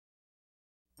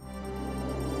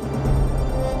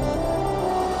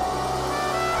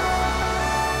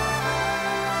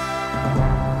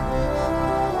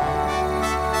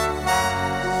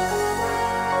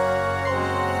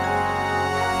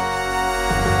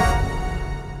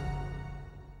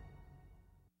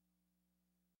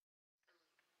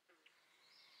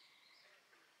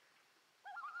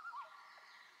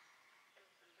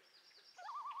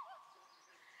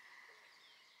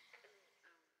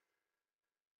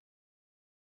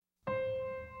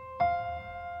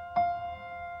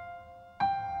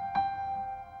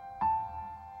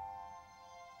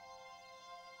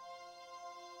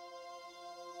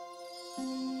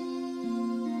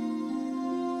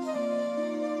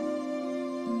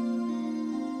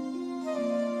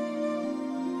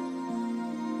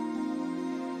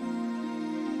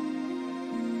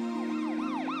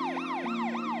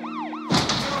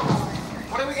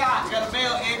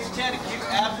male, age 10, acute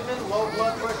abdomen, low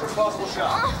blood pressure, possible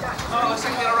shock. Oh, looks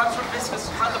like we got a rupture of viscous.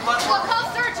 How'd the blood We'll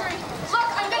call surgery. Look,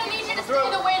 I'm gonna need you to stay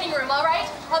in the waiting room, all right?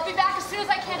 I'll be back as soon as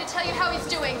I can to tell you how he's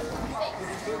doing.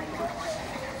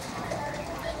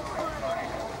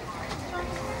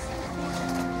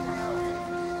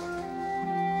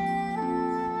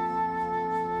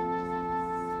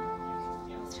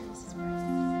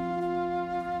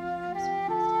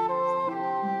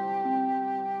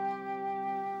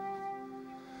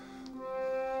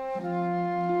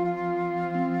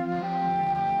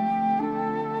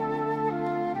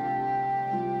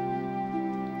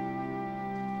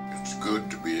 It's good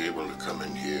to be able to come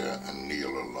in here and kneel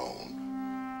alone.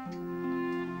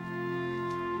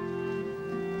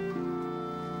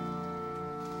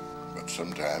 But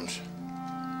sometimes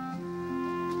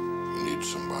you need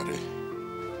somebody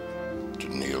to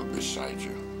kneel beside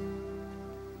you.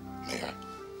 May I?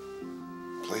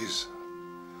 Please.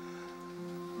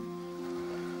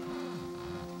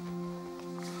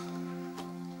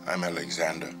 I'm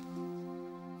Alexander.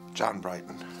 John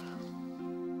Brighton.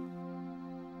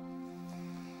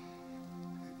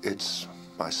 It's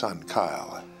my son,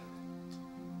 Kyle.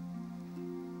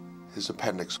 His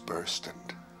appendix burst,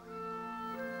 and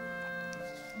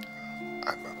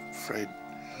I'm afraid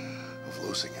of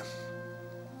losing him.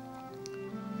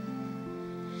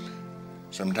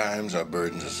 Sometimes our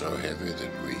burdens are so heavy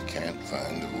that we can't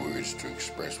find the words to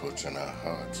express what's in our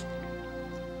hearts.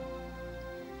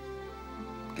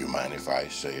 Do you mind if I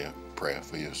say a prayer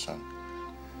for your son?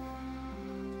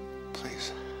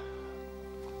 Please.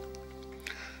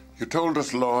 You told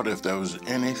us, Lord, if there was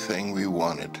anything we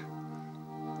wanted,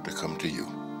 to come to you.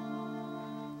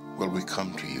 Well, we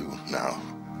come to you now.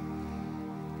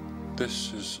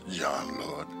 This is John,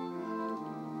 Lord,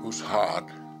 whose heart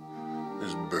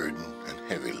is burdened and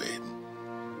heavy laden.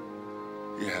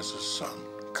 He has a son,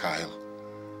 Kyle,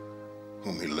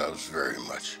 whom he loves very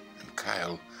much. And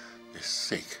Kyle is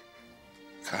sick.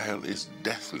 Kyle is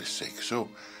deathly sick. So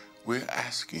we're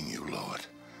asking you, Lord,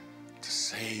 to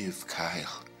save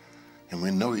Kyle. And we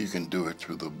know you can do it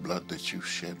through the blood that you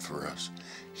shed for us.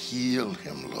 Heal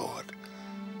him, Lord,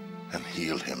 and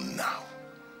heal him now.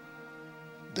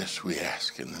 This we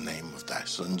ask in the name of thy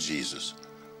Son, Jesus.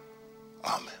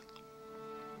 Amen.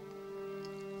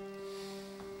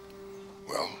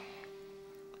 Well,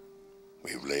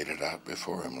 we've laid it out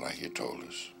before him like you told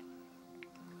us.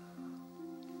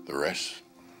 The rest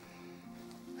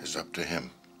is up to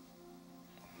him.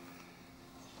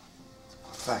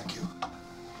 Thank you.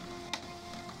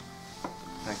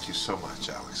 Thank you so much,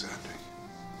 Alexander.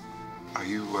 Are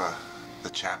you, the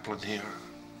chaplain here?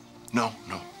 No.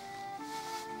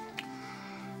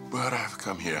 But I've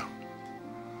come here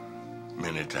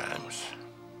many times.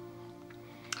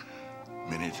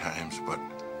 But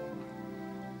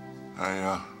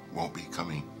I won't be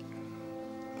coming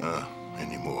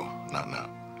anymore. Not now.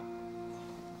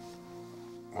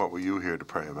 What were you here to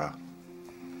pray about?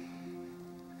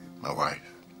 My wife.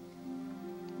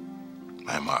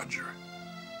 My Marjorie.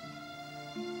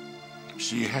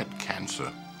 She had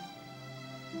cancer,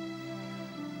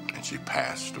 and she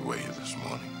passed away this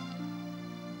morning.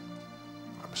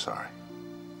 I'm sorry.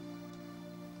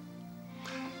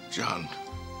 John,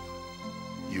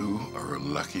 you are a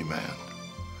lucky man.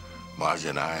 Marge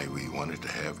and I, we wanted to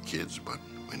have kids, but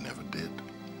we never did.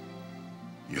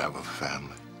 You have a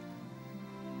family.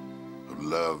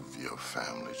 Love your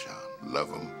family, John. Love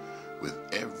them with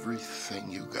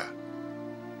everything you got.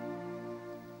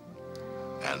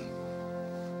 And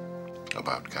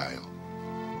about Kyle,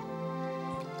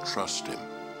 trust him.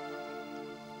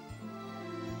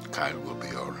 Kyle will be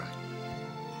all right.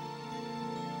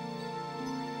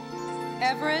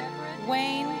 Everett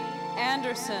Wayne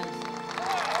Anderson.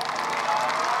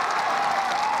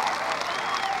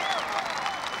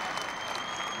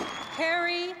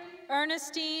 Carrie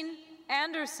Ernestine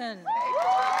Anderson.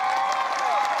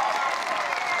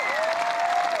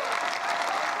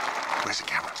 Where's the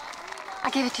camera? I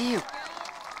gave it to you.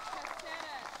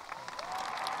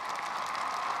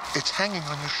 It's hanging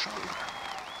on your shoulder.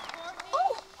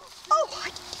 Oh,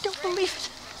 I don't believe it.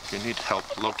 If you need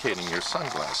help locating your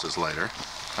sunglasses later,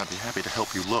 I'd be happy to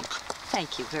help you look.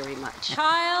 Thank you very much.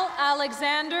 Kyle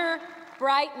Alexander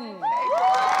Brighton.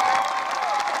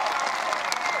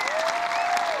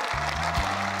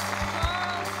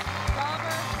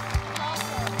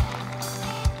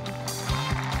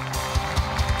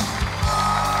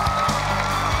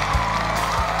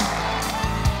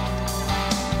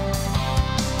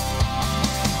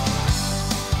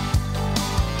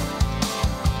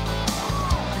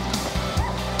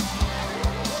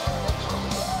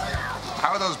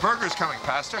 How are those burgers coming,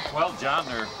 Pastor? Well, John,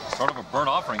 they're sort of a burnt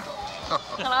offering.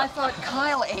 And I thought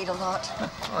Kyle ate a lot.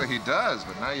 Oh, he does,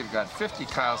 but now you've got 50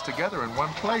 Kyles together in one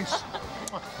place.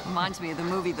 Reminds me of the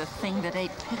movie The Thing That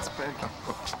Ate Pittsburgh.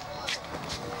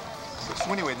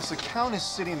 So anyway, this account is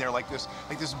sitting there like this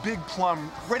big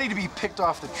plum, ready to be picked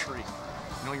off the tree.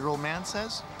 You know what your old man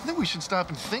says? I think we should stop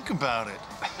and think about it.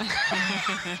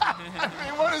 I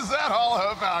mean, what is that all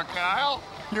about, Kyle?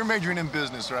 You're majoring in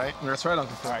business, right? That's right,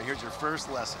 Uncle Phil. All right, here's your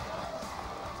first lesson.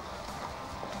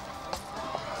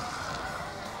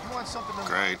 You want something to...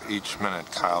 Great. Each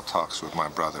minute Kyle talks with my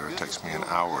brother, it takes me an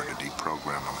hour to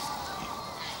deprogram him.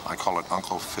 I call it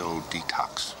Uncle Phil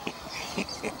Detox.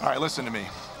 All right, listen to me.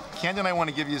 Candy and I want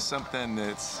to give you something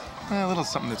that's... a little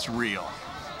something that's real.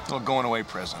 A little going-away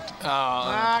present. Come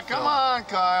on,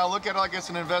 Kyle. Look at it like it's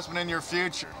an investment in your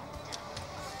future.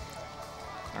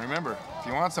 And remember, if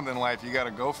you want something in life, you got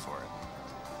to go for it.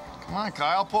 Come on,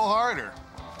 Kyle. Pull harder.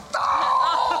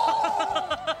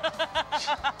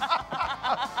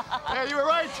 Yeah, you were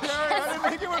right, Terry. I didn't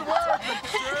think it would work, but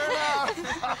sure enough.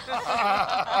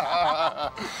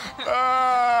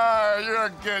 You're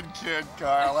a good kid,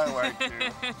 Kyle. I like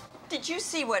you. Did you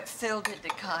see what Phil did to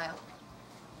Kyle?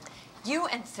 You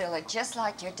and Phil are just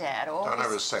like your dad. Always... Don't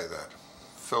ever say that.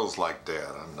 Phil's like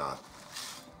Dad. I'm not.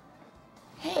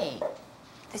 Hey,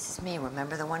 this is me,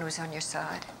 remember? The one who's on your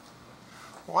side.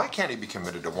 Why can't he be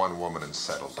committed to one woman and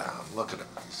settle down? Look at him.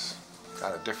 He's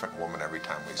got a different woman every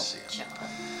time we see him. John,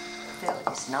 Phil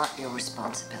is not your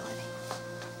responsibility.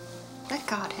 Let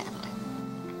God handle it.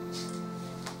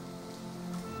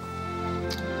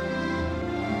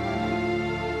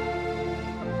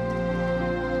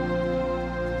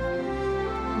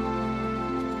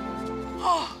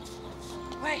 Oh,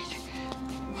 wait.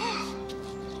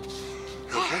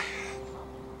 You okay?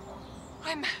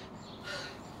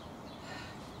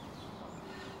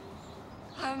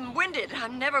 I'm winded.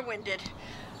 I'm never winded.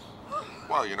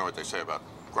 Well, you know what they say about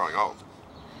growing old.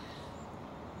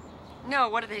 No,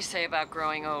 what do they say about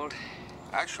growing old?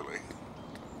 Actually,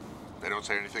 they don't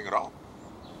say anything at all.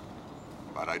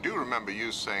 But I do remember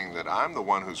you saying that I'm the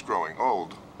one who's growing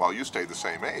old while you stay the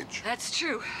same age. That's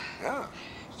true. Yeah.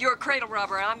 You're a cradle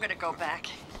robber, and I'm gonna go back.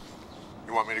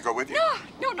 You want me to go with you?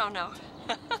 No.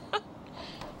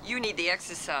 You need the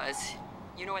exercise.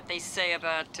 You know what they say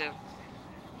about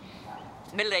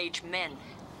middle-aged men?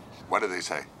 What do they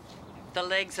say? The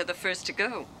legs are the first to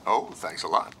go. Oh, thanks a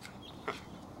lot.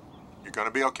 You gonna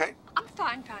be okay? I'm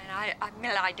fine. I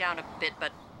may lie down a bit,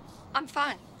 but I'm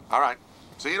fine. All right.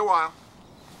 See you in a while.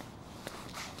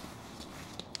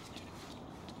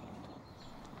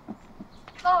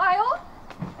 Kyle?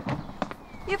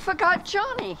 You forgot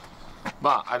Johnny.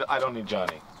 Ma, I don't need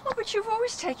Johnny. Oh, but you've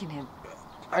always taken him.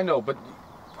 I know, but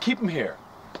keep him here.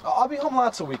 I'll be home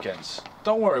lots of weekends.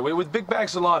 Don't worry, we're with big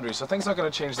bags of laundry, so things aren't going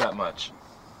to change that much.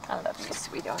 I love you,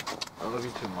 sweetheart. I love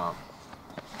you too, Mom.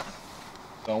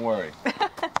 Don't worry.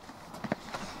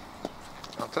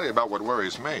 I'll tell you about what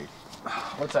worries me.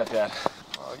 What's that, Dad?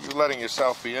 Well, you letting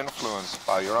yourself be influenced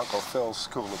by your Uncle Phil's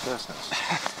school of business.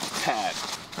 Dad.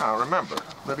 Now, remember,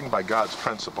 living by God's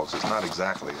principles is not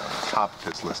exactly on the top of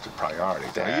his list of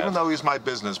priorities. Dad. Now, even though he's my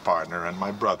business partner and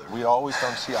my brother, we always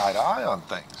don't see eye to eye on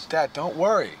things. Dad, don't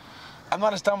worry. I'm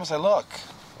not as dumb as I look.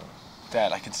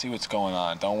 Dad, I can see what's going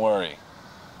on. Don't worry.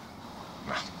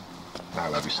 I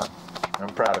love you, son. I'm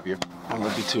proud of you. I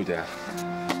love you too, Dad.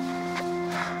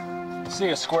 See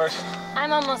ya, Squirt.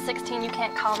 I'm almost 16. You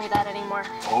can't call me that anymore.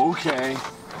 Okay.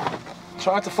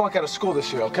 Try not to flunk out of school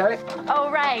this year, okay? Oh,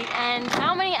 right. And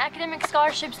how many academic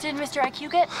scholarships did Mr.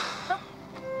 IQ get? Huh?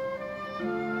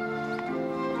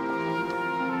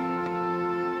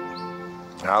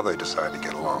 Now they decide to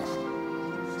get along.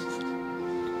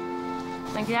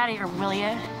 Then get out of here, will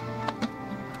ya?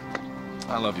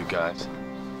 I love you guys.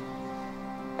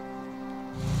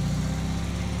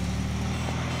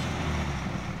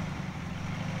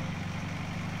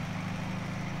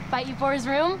 Bite you for his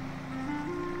room?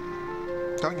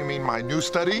 Don't you mean my new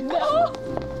study? No!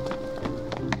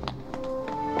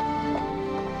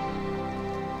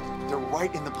 They're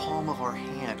right in the palm of our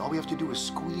hand. All we have to do is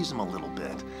squeeze them a little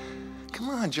bit. Come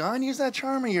on, John, use that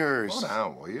charm of yours. Slow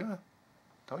down, will you?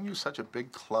 Don't use such a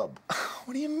big club.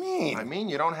 What do you mean? I mean,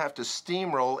 you don't have to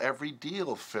steamroll every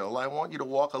deal, Phil. I want you to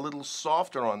walk a little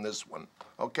softer on this one,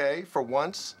 okay? For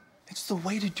once. It's the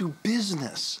way to do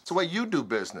business. It's the way you do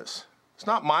business. It's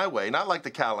not my way, not like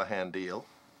the Callahan deal.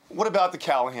 What about the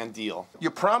Callahan deal? You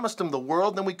promised him the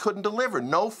world, then we couldn't deliver.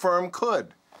 No firm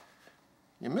could.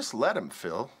 You misled him,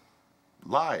 Phil.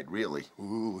 Lied, really.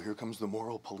 Ooh, here comes the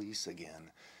moral police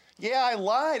again. Yeah, I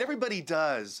lied. Everybody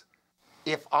does.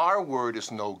 If our word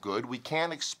is no good, we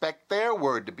can't expect their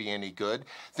word to be any good,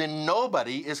 then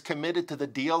nobody is committed to the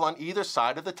deal on either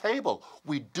side of the table.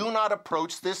 We do not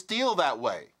approach this deal that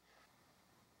way.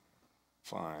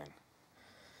 Fine.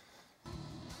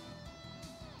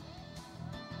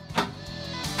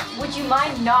 Would you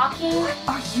mind knocking? What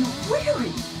are you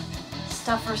wearing?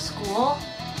 Stuff for school?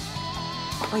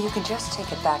 Well, you can just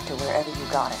take it back to wherever you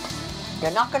got it. You're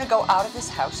not going to go out of this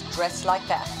house dressed like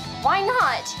that. Why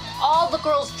not? All the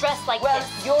girls dress like Well,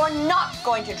 this. you're not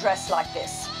going to dress like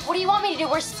this. What do you want me to do?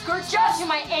 Wear skirts Just to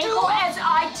my ankle? do as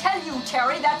I tell you,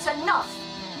 Terry. That's enough.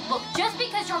 Look, just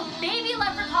because your baby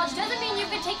left for college doesn't mean you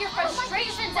can take your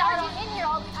frustrations out on in here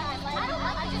all the time. Like, I don't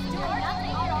have to just do nothing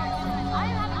here all the time.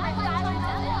 I'm having my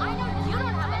fun. I know you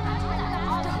don't have to do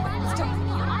that. Stop.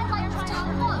 I like to stop.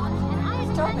 And I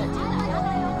Stop it.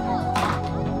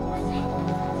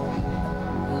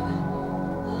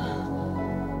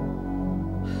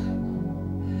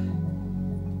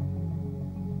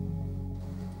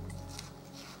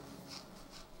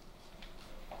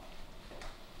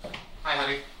 Hi,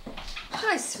 honey.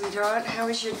 Hi, sweetheart. How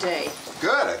was your day?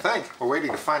 Good, I think. We're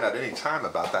waiting to find out any time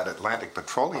about that Atlantic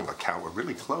Petroleum account. We're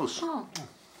really close. Oh.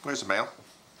 Where's the mail?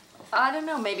 I don't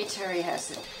know. Maybe Terry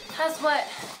has it. Has what?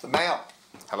 The mail.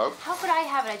 Hello? How could I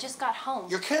have it? I just got home.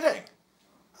 You're kidding.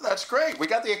 That's great. We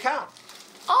got the account.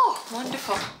 Oh,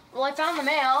 wonderful. Well, I found the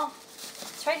mail.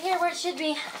 It's right here where it should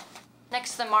be.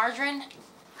 Next to the margarine.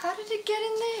 How did it get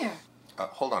in there?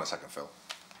 Hold on a second, Phil.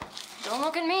 Don't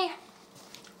look at me.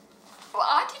 Well,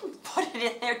 I didn't put it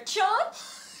in there, John.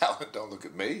 Helen, don't look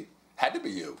at me. Had to be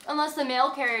you. Unless the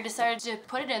mail carrier decided to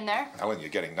put it in there. Helen, you're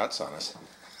getting nuts on us.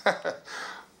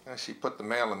 She put the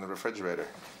mail in the refrigerator.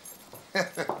 Yeah,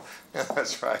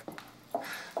 that's right.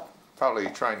 Probably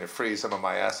trying to freeze some of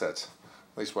my assets.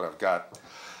 At least what I've got.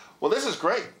 Well, this is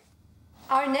great.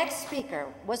 Our next speaker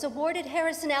was awarded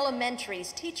Harrison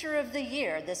Elementary's Teacher of the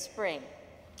Year this spring.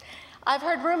 I've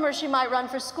heard rumors she might run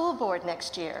for school board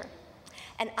next year.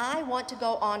 And I want to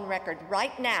go on record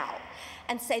right now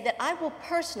and say that I will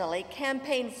personally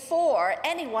campaign for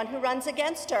anyone who runs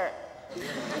against her.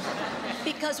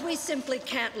 Because we simply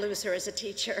can't lose her as a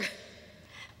teacher.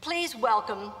 Please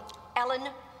welcome Ellen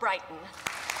Brighton.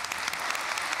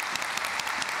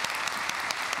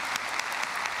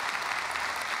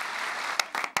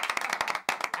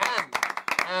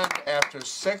 And after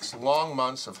 6 long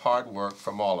months of hard work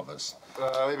from all of us,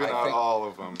 Maybe not all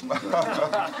of them.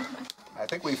 I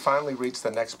think we finally reached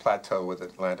the next plateau with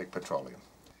Atlantic Petroleum.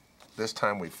 This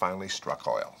time we finally struck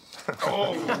oil.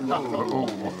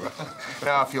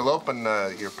 Now, if you'll open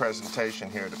your presentation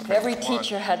here to If page every 1.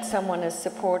 teacher had someone as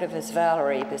supportive as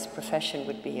Valerie, this profession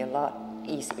would be a lot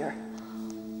easier.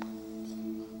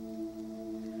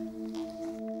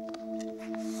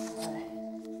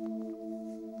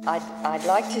 I'd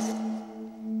like to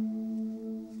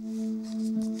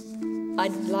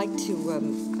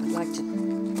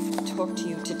talk to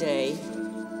you today.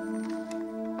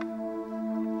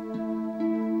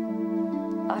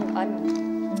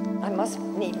 I must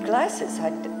need glasses. I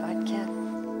can't.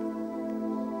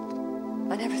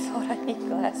 I never thought I'd need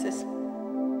glasses.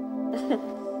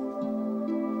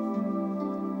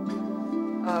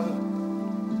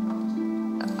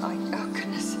 Oh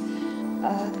goodness.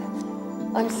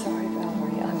 I'm sorry,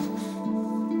 Valerie.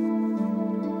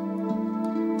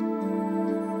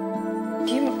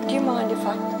 Do you mind if I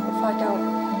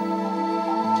don't?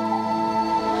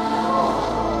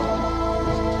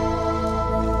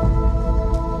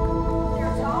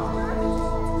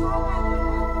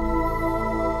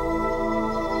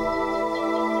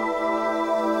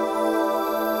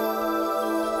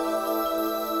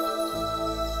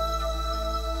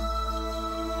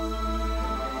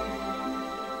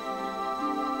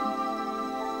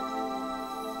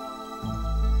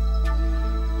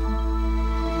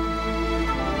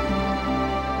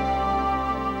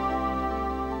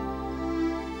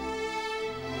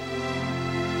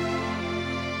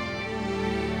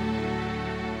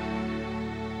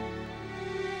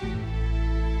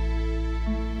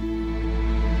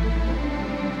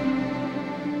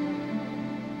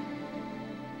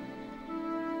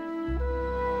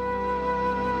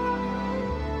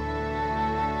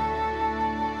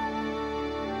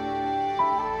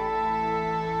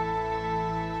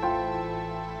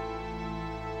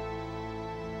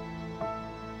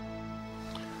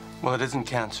 Well, it isn't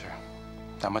cancer.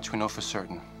 That much we know for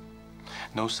certain.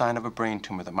 No sign of a brain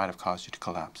tumor that might have caused you to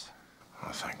collapse.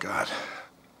 Oh, thank God.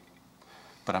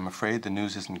 But I'm afraid the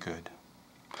news isn't good.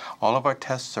 All of our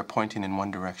tests are pointing in one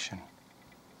direction.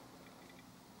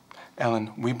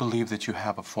 Ellen, we believe that you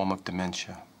have a form of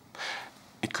dementia.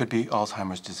 It could be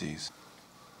Alzheimer's disease.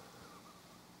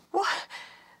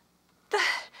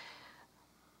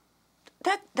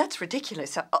 That's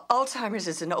ridiculous. Alzheimer's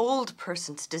is an old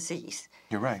person's disease.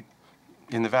 You're right.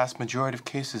 In the vast majority of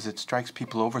cases, it strikes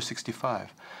people over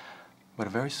 65. But a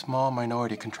very small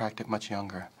minority contract it much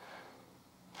younger.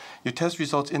 Your test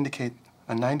results indicate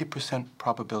a 90%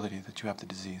 probability that you have the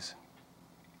disease.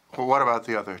 Well, what about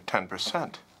the other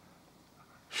 10%?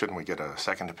 Shouldn't we get a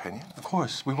second opinion? Of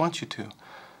course, we want you to.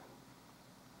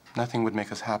 Nothing would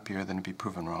make us happier than to be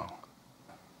proven wrong.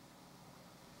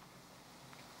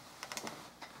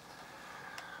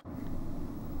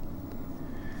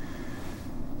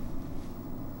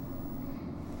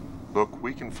 Look,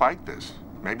 we can fight this.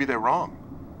 Maybe they're wrong.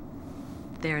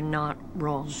 They're not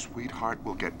wrong. Sweetheart,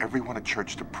 we'll get everyone at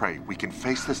church to pray. We can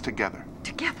face this together.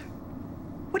 Together?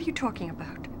 What are you talking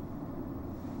about?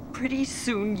 Pretty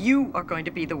soon you are going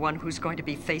to be the one who's going to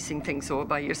be facing things all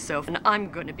by yourself, and I'm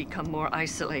going to become more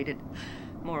isolated,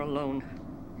 more alone.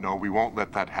 No, we won't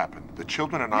let that happen. The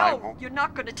children and I won't... No, you're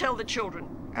not going to tell the children.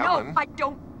 Ellen? No, I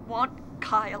don't want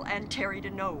Kyle and Terry to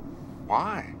know.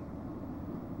 Why?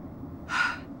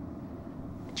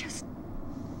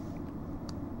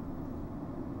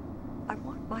 I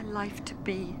want my life to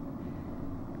be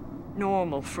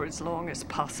normal for as long as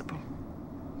possible.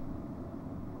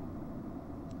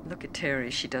 Look at Terry.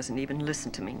 She doesn't even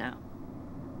listen to me now.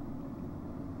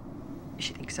 If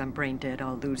she thinks I'm brain dead,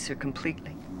 I'll lose her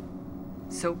completely.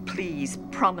 So please,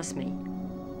 promise me,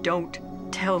 don't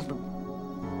tell them.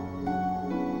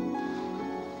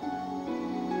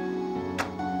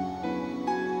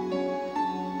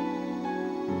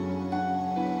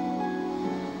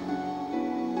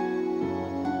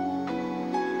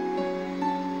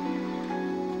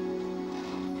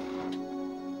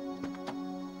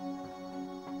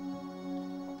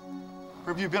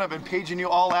 Where have you been? I've been paging you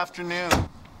all afternoon.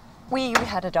 We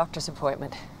had a doctor's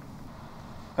appointment.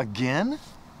 Again?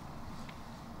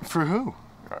 For who?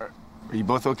 Are you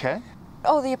both okay?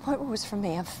 Oh, the appointment was for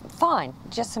me. I'm fine.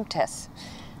 Just some tests.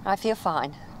 I feel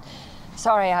fine.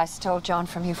 Sorry I stole John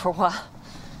from you for a while.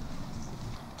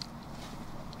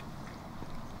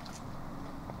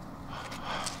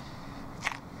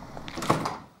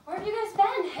 Where have you guys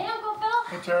been? Hey, Uncle Phil.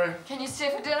 Hey, Terry. Can you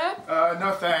stay for dinner?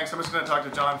 No thanks. I'm just gonna talk to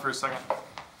John for a second.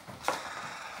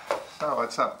 So,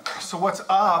 what's up? So what's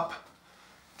up?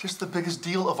 Just the biggest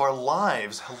deal of our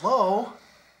lives. Hello?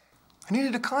 I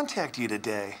needed to contact you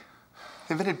today.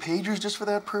 Invented pagers just for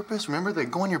that purpose. Remember, they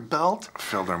go on your belt.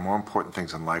 Phil, there are more important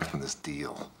things in life than this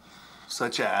deal.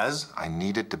 Such as? I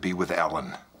needed to be with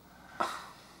Ellen.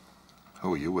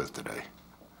 Who are you with today?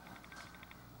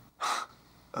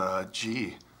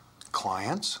 Gee,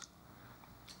 clients?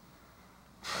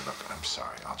 Look, I'm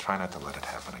sorry. I'll try not to let it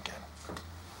happen again.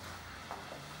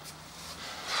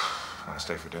 Want to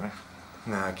stay for dinner?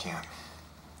 No, I can't.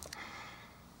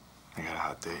 I got a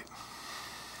hot date.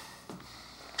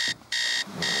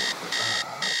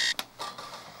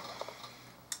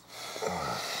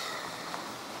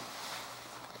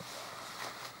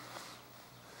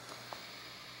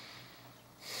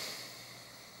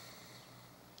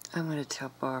 I'm going to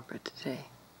tell Barbara today.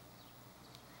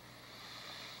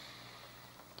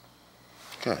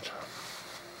 Good.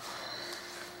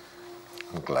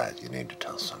 I'm glad you need to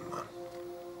tell someone.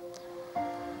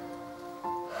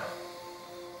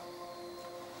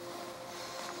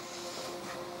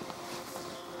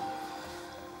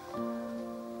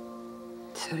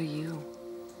 So do you.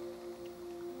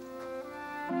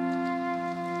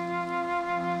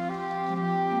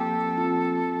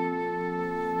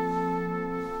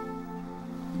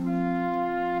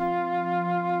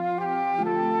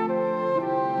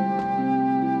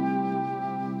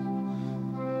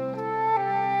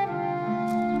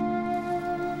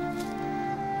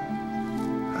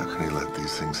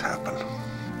 Things happen.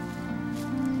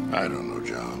 I don't know,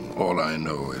 John. All I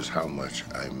know is how much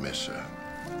I miss her.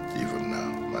 Even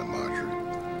now, my Marjorie,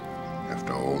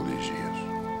 after all these years.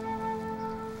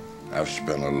 I've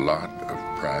spent a lot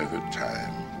of private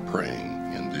time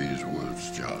praying in these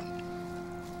woods, John.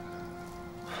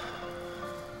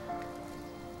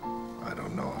 I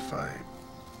don't know if I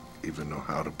even know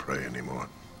how to pray anymore.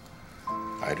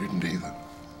 I didn't either.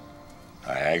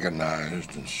 I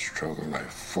agonized and struggled. I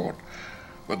fought.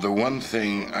 But the one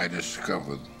thing I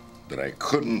discovered that I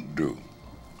couldn't do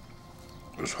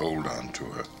was hold on to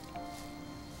her.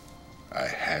 I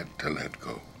had to let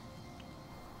go.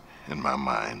 In my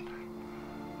mind,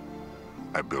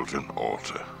 I built an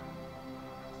altar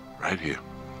right here.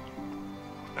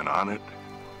 And on it,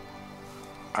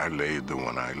 I laid the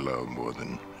one I love more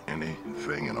than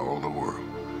anything in all the world.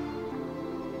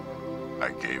 I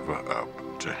gave her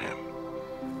up to him.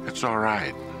 It's all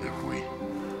right if we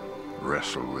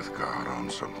wrestle with God on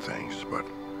some things, but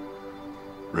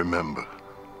remember,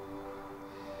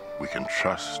 we can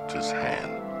trust his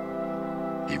hand,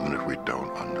 even if we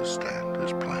don't understand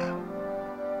his plan.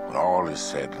 When all is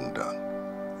said and done,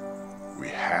 we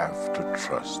have to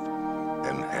trust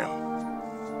in him,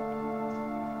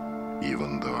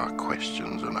 even though our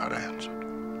questions are not answered.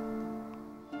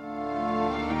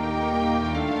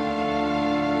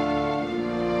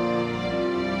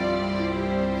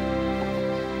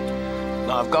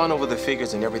 Now, I've gone over the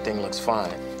figures and everything looks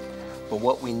fine. But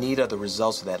what we need are the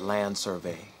results of that land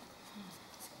survey.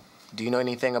 Do you know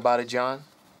anything about it, John?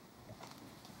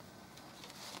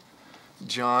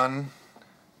 John?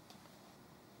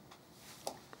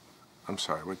 I'm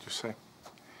sorry, what'd you say?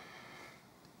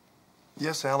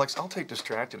 Yes, Alex, I'll take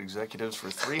distracted executives for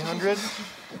 300.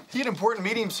 He at important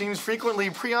meetings seems frequently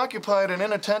preoccupied and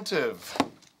inattentive.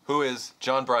 Who is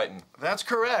John Brighton? That's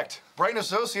correct. Brighton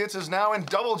Associates is now in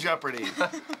double jeopardy.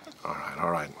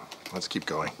 All right. Let's keep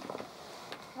going.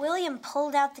 William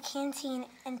pulled out the canteen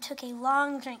and took a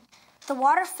long drink. The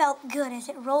water felt good as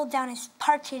it rolled down his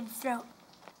parched throat.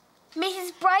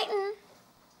 Mrs. Brighton,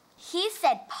 he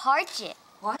said parch it.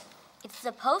 What? It's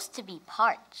supposed to be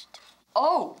parched.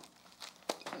 Oh,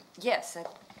 yes,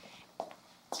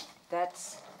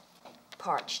 that's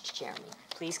parched, Jeremy.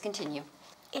 Please continue.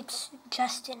 It's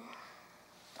Justin.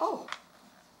 Oh,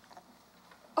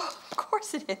 of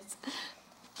course it is.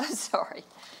 I'm sorry.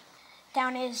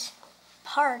 Down his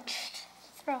parched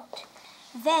throat.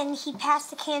 Then he passed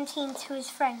the canteen to his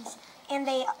friends, and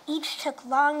they each took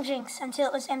long drinks until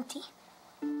it was empty.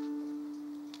 Do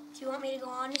you want me to go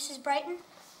on, Mrs. Brighton?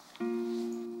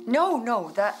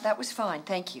 No, that was fine,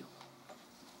 thank you.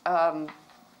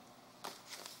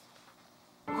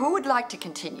 Who would like to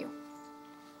continue?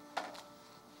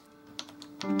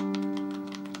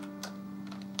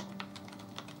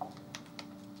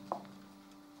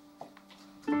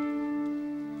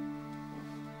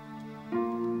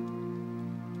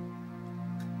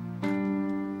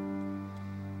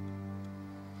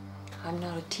 I'm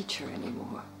not a teacher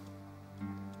anymore.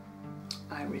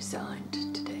 I resigned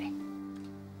today.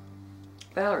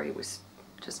 Valerie was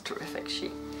just terrific.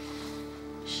 She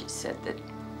said that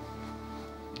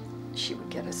she would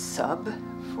get a sub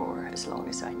for as long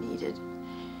as I needed,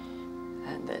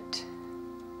 and that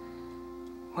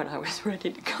when I was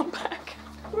ready to come back.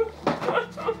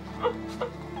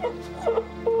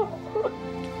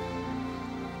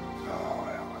 Oh,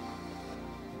 Ellen.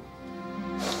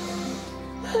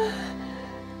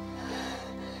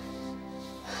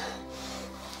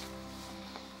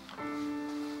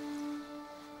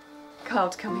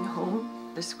 Kyle's coming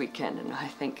home this weekend, and I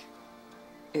think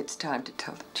it's time to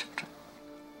tell the children.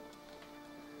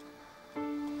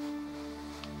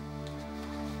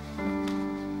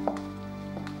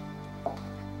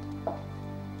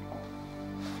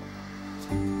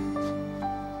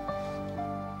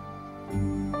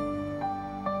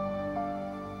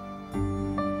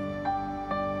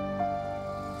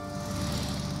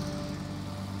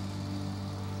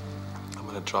 I'm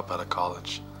gonna drop out of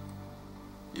college.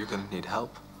 You're gonna need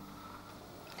help.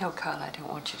 No, Kyle, I don't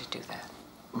want you to do that.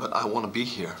 But I want to be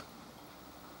here.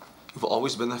 You've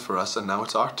always been there for us, and now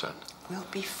it's our turn. We'll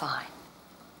be fine.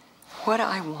 What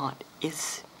I want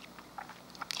is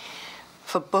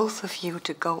for both of you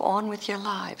to go on with your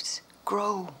lives,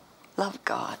 grow, love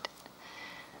God.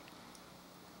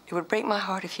 It would break my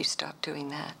heart if you stopped doing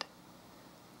that.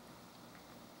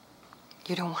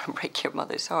 You don't want to break your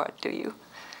mother's heart, do you?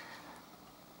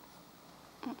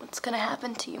 What's gonna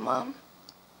happen to you, Mom?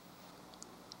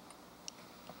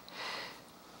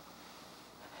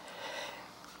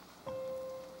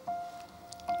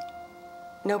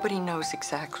 Nobody knows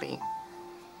exactly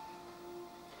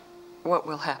what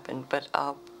will happen, but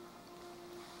I'll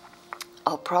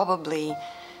probably...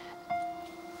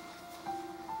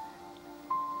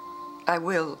 I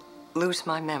will lose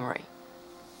my memory.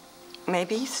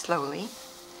 Maybe slowly,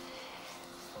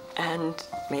 and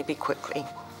maybe quickly.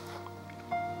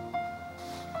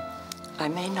 I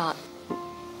may not...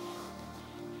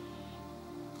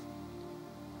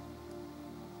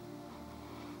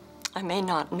 I may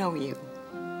not know you,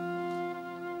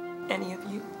 any of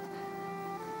you.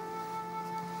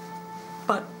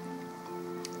 But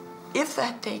if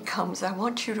that day comes, I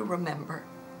want you to remember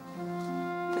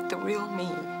that the real me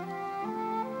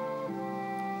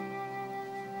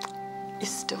is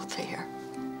still there,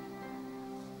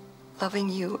 loving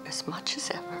you as much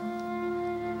as ever.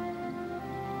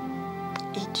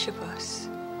 Each of us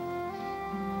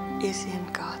is in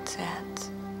God's hands.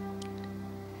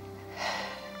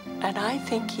 And I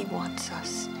think He wants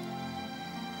us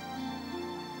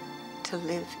to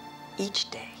live each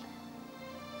day,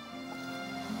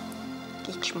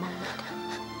 each moment,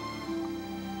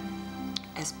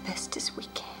 as best as we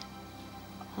can.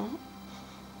 Hmm?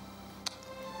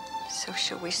 So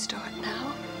shall we start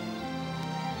now?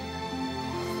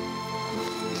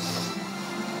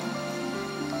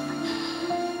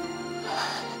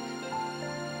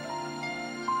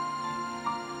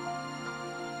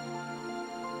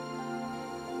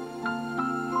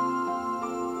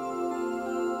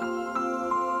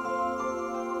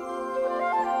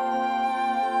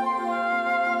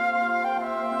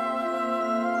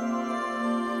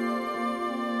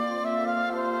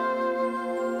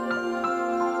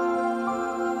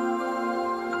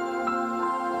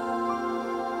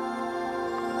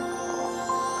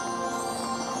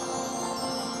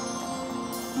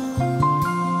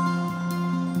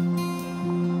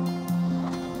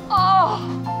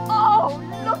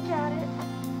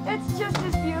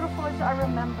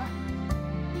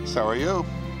 So are you.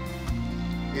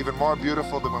 Even more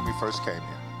beautiful than when we first came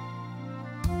here.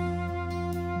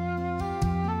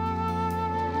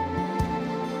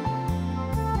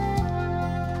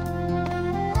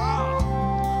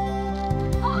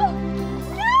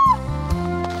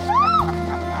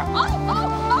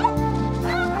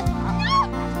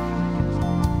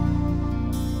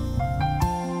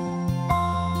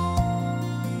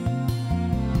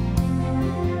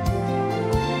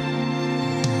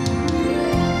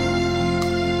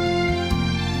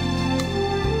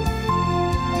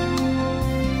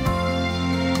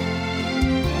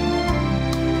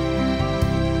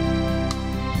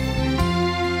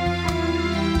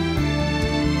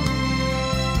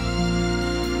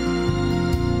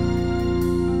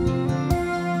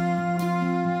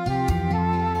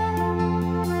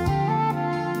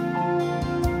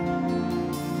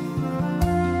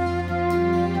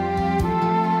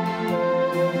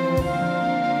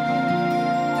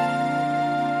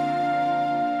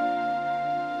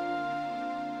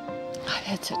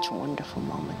 I've had such wonderful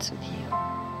moments with you.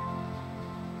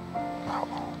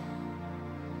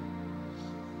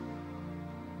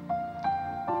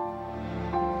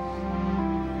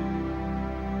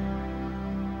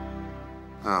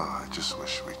 Oh, I just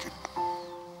wish we could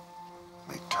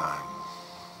make time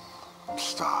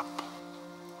stop.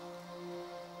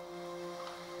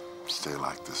 Stay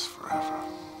like this forever.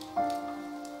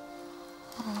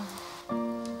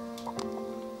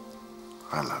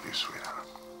 I love you, sweetheart.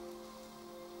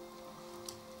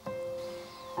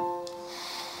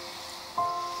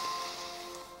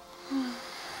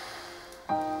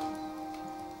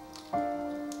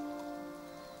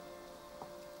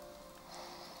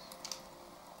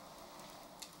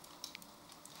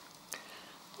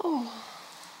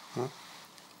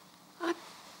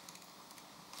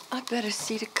 I better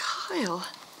see to Kyle.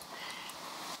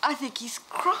 I think he's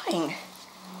crying.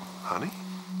 Honey?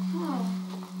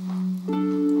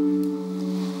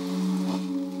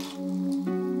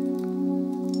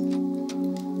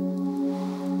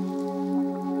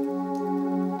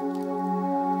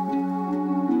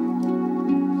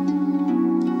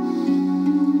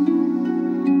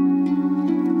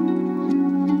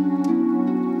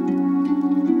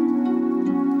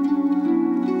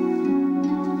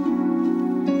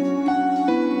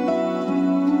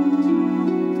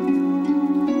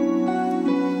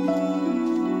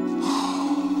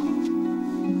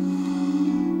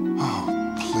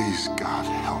 Please, God,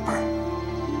 help her.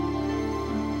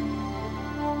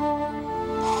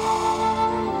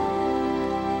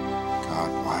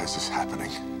 God, why is this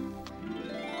happening?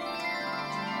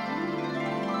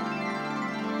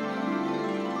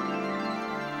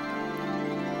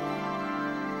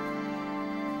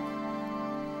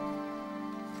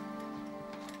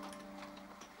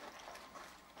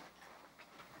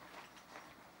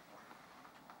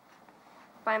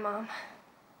 Bye, Mom.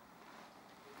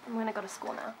 I'm gonna go to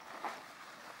school now.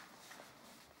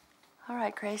 All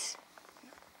right, Grace.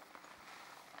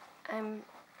 I'm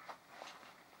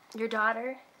your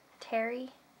daughter, Terry.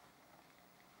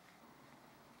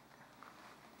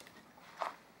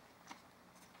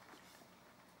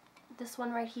 This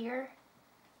one right here.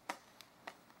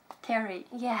 Terry.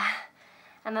 Yeah.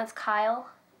 And that's Kyle.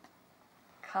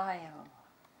 Kyle.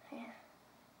 Yeah.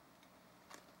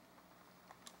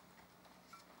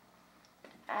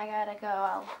 I gotta go.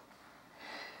 I'll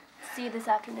see you this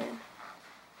afternoon.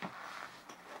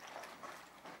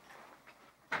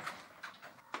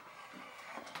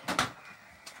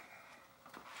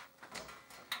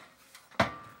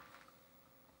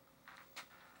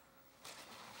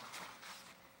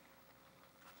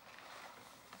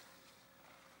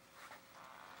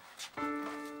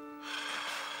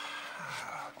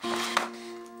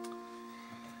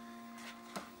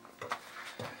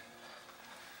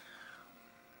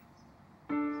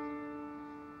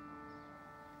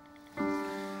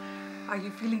 Are you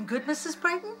feeling good, Mrs.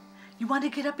 Brighton? You want to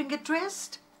get up and get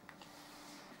dressed?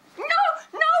 No,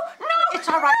 no, no! It's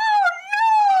all right.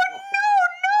 No!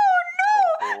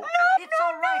 It's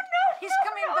all right. He's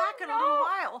coming back in a little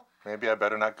while. Maybe I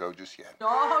better not go just yet.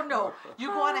 No. You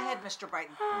go on ahead, Mr.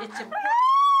 Brighton. It's important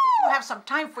that you have some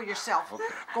time for yourself. Okay.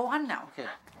 Go on now. Okay.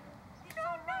 It's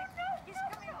all right. He's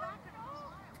coming back in a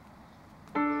little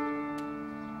while.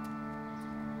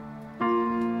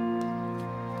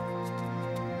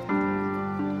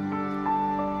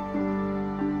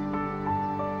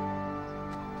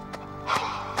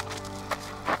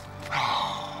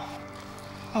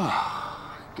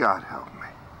 God help me.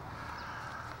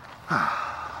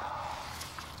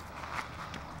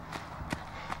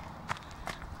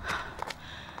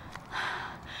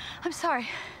 I'm sorry.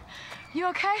 You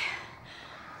okay?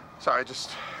 Sorry,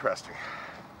 just resting.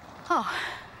 Oh,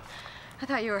 I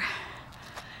thought you were,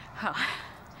 well,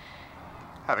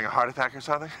 Having a heart attack or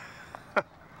something?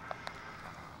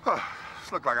 Oh,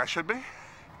 this look like I should be.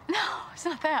 no, it's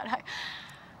not that.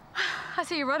 I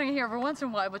see you running here every once in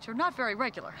a while, but you're not very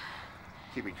regular.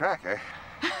 Keeping track, eh?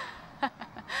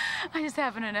 I just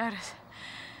happen to notice.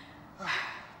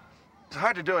 It's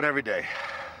hard to do it every day.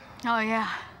 Oh, yeah.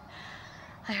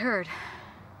 I heard.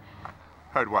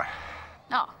 Heard what?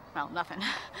 Oh, well, nothing.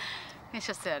 It's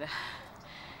just that,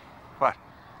 What?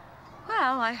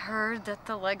 well, I heard that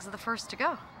the legs are the first to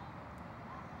go.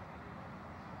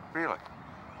 Really?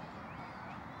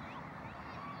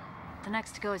 The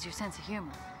next to go is your sense of humor.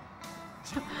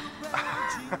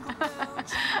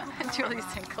 Julie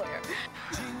Sinclair.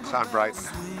 Sound Brighton.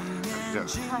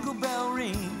 Jingle bell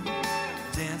ring,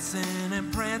 dancing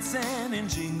and prancing in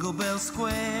Jingle Bell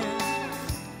Square.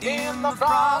 In the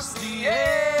frosty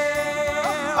air,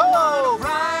 Oh! what a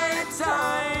right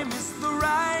time, it's the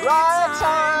right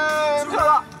time to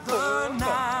rock the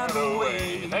night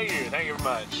away. Thank you very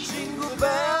much. Jingle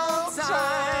bell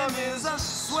time is a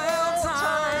swell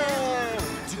time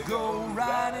to go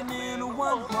riding in a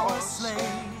one-horse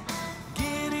sleigh.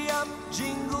 Giddy up,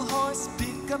 jingle horse,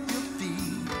 pick up your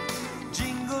feet,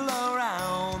 jingle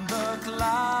around the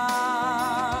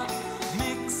clock.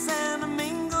 Mix and a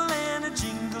mingle and a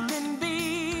jingling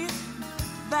beat.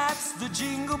 That's the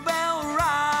Jingle Bell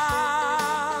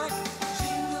Rock.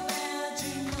 Jingle bell,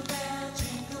 jingle bell,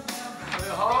 jingle bell rock. Are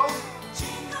you home?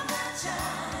 Jingle bell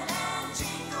chime and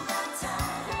jingle bell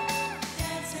time.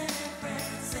 Dancing and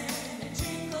prancing in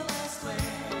Jingle Bell Square.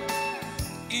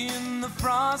 In the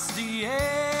frosty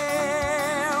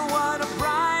air, what a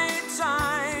bright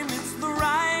time. It's the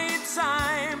right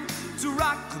time to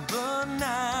rock the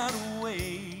night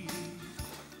away.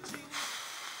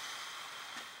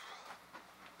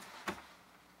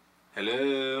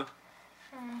 Hello.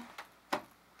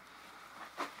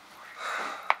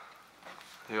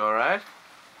 You all right?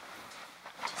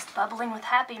 Just bubbling with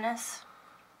happiness.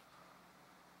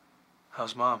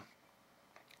 How's Mom?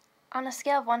 On a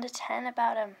scale of 1 to 10,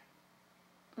 about a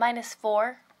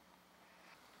 -4.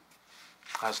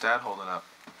 How's Dad holding up?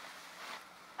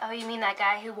 Oh, you mean that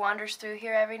guy who wanders through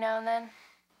here every now and then?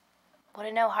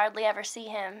 Wouldn't know, hardly ever see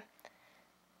him.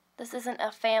 This isn't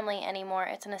a family anymore,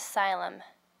 it's an asylum,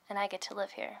 and I get to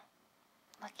live here.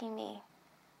 Lucky me.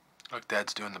 Look,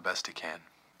 Dad's doing the best he can.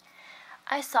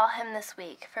 I saw him this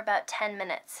week for about 10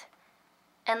 minutes,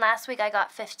 and last week I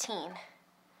got 15.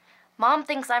 Mom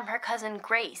thinks I'm her cousin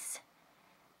Grace.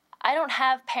 I don't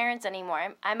have parents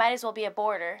anymore. I might as well be a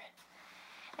boarder.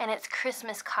 And it's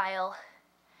Christmas, Kyle.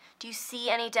 Do you see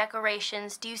any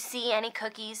decorations? Do you see any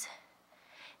cookies?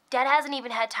 Dad hasn't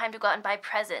even had time to go out and buy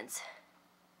presents.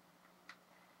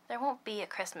 There won't be a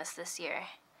Christmas this year.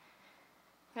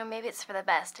 You know, maybe it's for the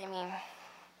best. I mean,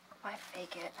 why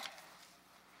fake it?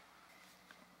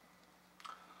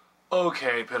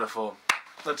 Okay, pitiful.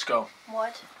 Let's go.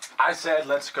 What? I said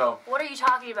let's go. What are you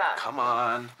talking about? Come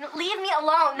on. No, leave me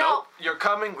alone. No. Nope, you're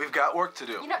coming. We've got work to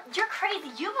do. You know, you're crazy.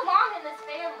 You belong in this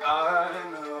family. I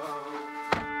know.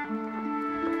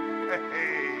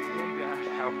 Hey, Dad.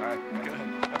 How are you? Good.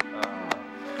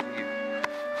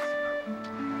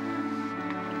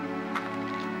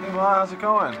 Hey, Ma, how's it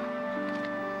going?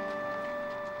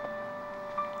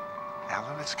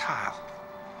 Alan, it's Kyle.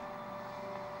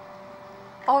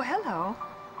 Oh, hello.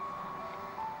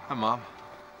 Hi, Mom.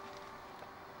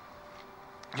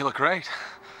 You look great.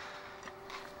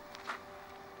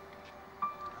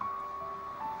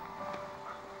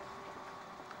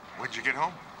 When'd you get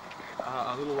home?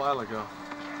 A little while ago.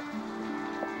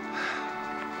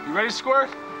 You ready, Squirt?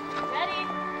 Ready?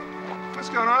 What's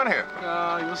going on here?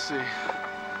 You'll see.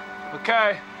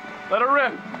 Okay, let her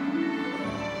rip.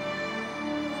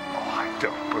 Oh, I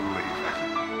don't believe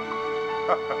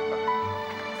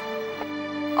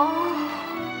it.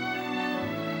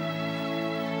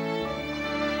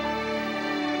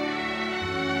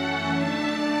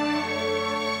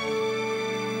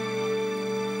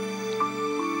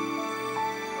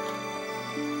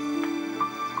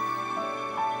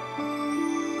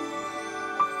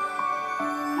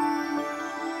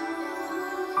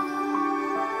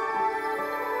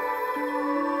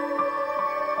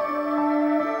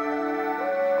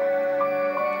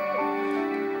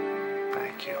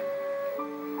 Thank you.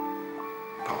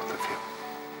 Both of you.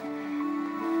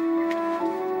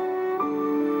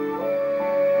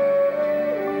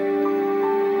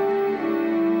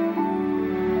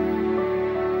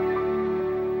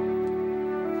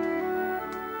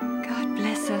 God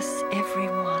bless us,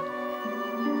 everyone.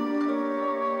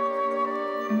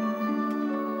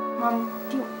 Mom,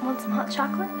 do you want some hot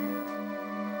chocolate?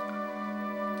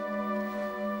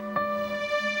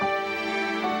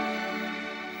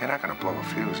 You're not gonna blow a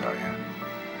fuse, are you?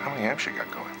 How many amps you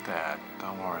got going? Dad,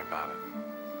 don't worry about it.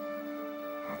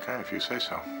 Okay, if you say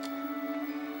so.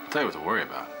 I'll tell you what to worry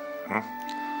about.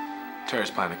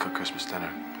 Terry's planning to cook Christmas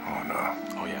dinner. Oh, no.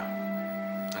 Oh, yeah.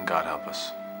 And God help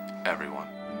us. Everyone.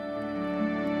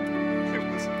 It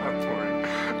was not pouring.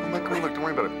 I'm like, oh, look, don't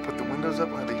worry about it. Put the windows up,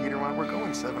 we'll have the heater on. We're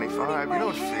going 75. You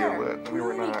don't feel it. We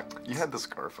were not. You had the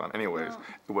scarf on. Anyways,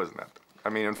 it wasn't that bad. I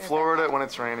mean, in Florida, when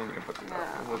it's raining, you can put the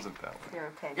It wasn't that way.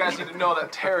 You're okay. You guys need to know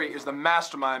that Terry is the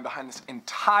mastermind behind this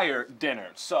entire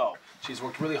dinner. So, she's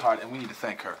worked really hard, and we need to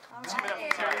thank her.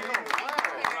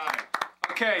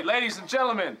 Okay, ladies and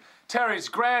gentlemen, Terry's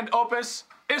grand opus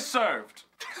is served.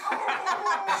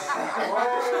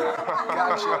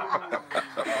 Gotcha.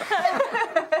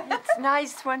 It's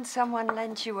nice when someone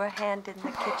lends you a hand in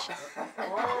the kitchen.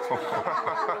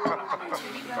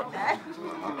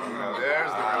 Now,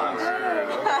 there's the real word.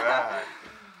 Look at that.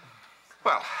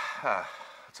 Well,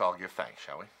 let's all give thanks,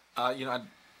 shall we? You know,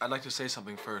 I'd like to say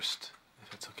something first,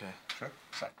 if it's okay. Sure.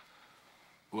 Say.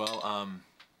 Well,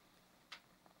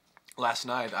 last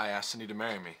night I asked Cindy to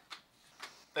marry me.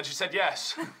 Then she said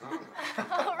yes.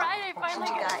 All right, I finally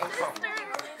got a sister.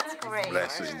 That's great.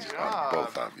 Blessings on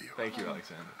both of you. Thank you,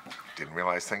 Alexander. Didn't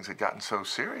realize things had gotten so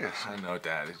serious. I know,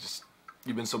 Dad. It's just,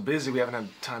 you've been so busy, we haven't had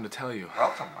time to tell you.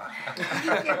 Welcome.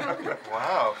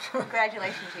 Wow.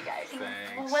 Congratulations, you guys.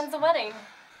 Well, when's the wedding?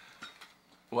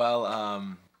 Well,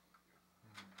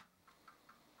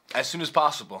 as soon as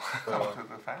possible. To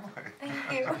the family. Thank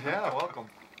you. Yeah, welcome.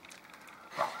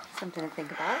 Something to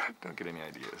think about. Don't get any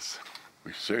ideas.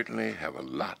 We certainly have a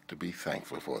lot to be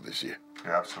thankful for this year.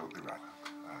 You're absolutely right.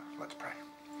 Let's pray.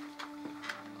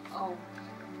 Oh.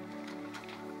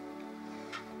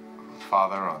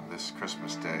 Father, on this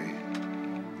Christmas day,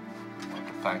 I want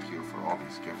to thank you for all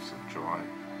these gifts of joy.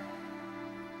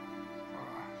 For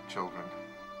our children,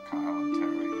 Kyle and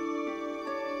Terry.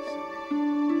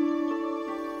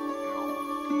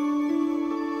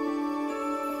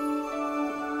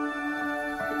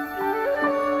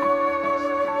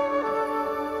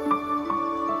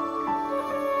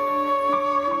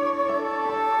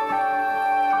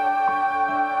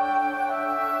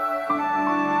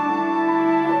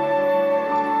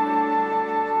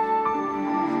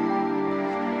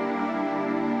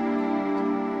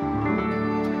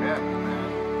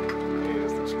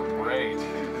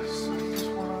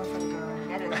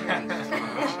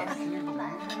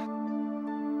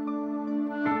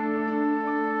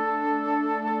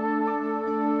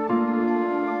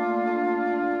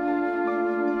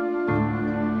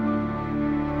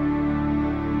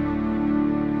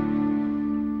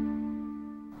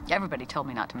 Everybody told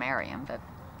me not to marry him, but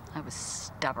I was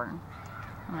stubborn.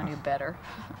 I knew better.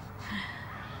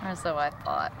 Or so I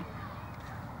thought.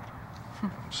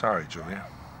 Sorry, Julia.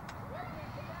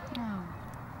 Oh.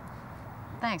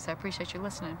 Thanks, I appreciate you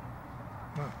listening.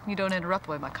 Oh. You don't interrupt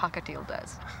the way my cockatiel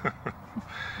does.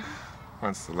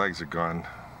 Once the legs are gone,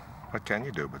 what can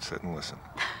you do but sit and listen?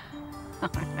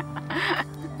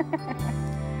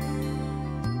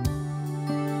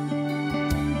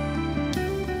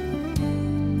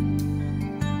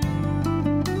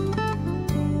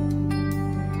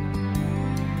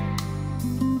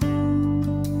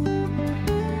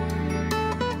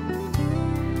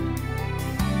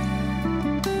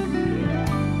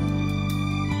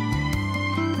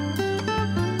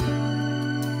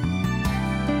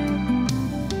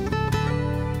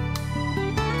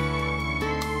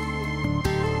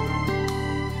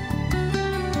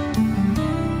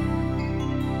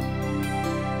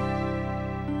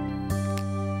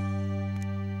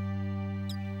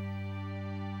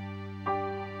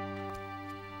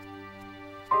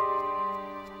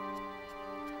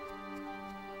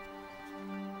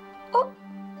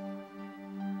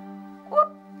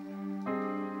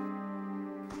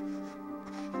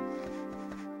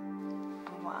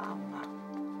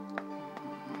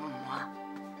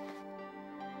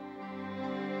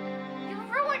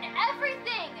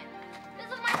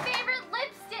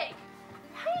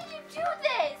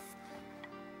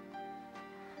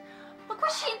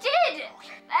 she did!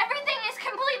 Everything is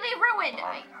completely ruined. All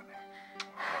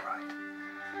right.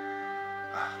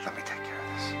 Let me take care of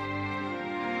this.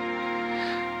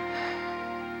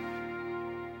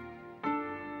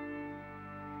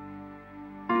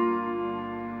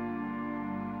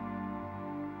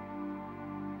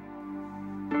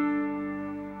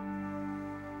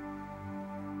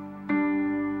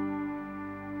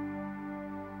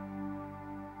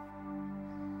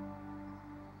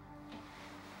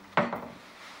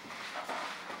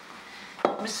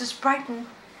 Mrs. Brighton,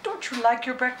 don't you like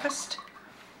your breakfast?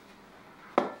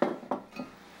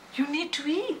 You need to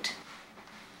eat.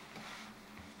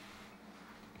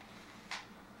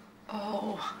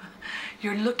 Oh,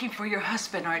 you're looking for your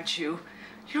husband, aren't you?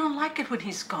 You don't like it when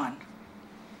he's gone.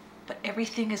 But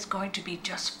everything is going to be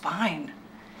just fine.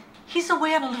 He's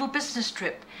away on a little business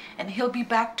trip, and he'll be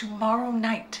back tomorrow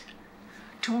night.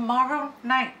 Tomorrow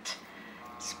night.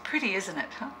 It's pretty, isn't it,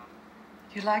 huh?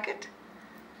 You like it?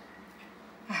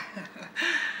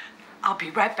 I'll be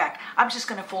right back. I'm just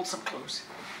gonna fold some clothes.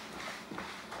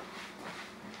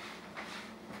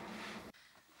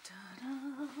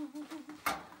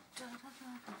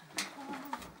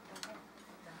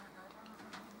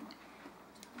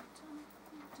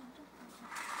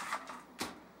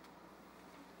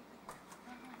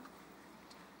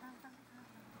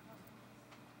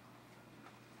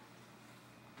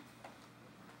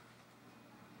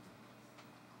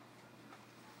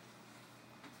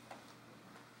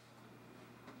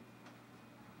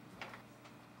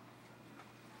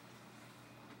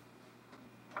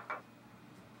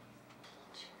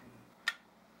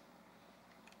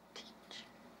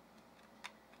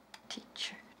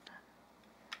 Teacher.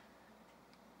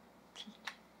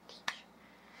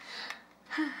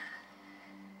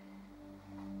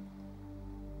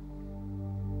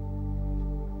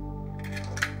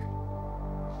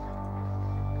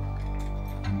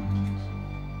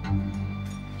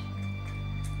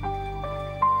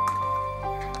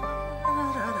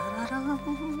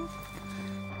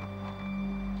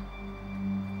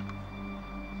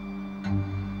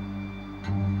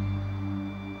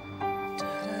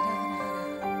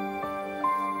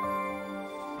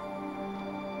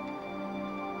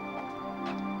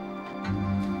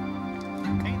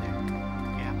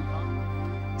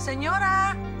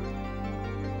 Señora!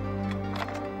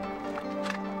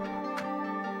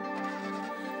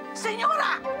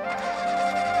 Señora!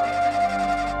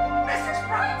 Mrs.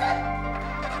 Brighton!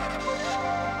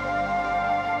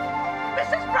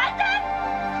 Mrs. Brighton!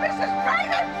 Mrs.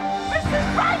 Brighton! Mrs.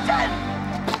 Brighton!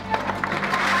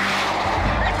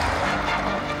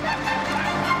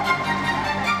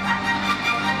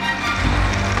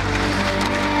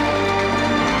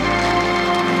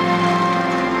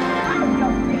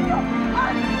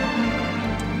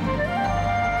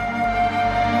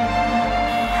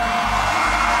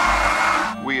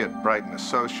 We at Brighton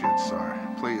Associates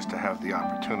are pleased to have the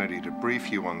opportunity to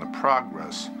brief you on the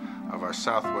progress of our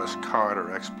Southwest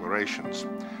Corridor explorations.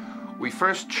 We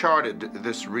first charted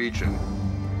this region.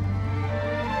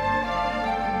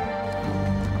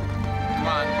 Come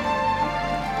on.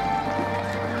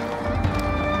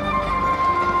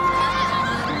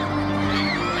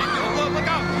 Look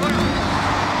out!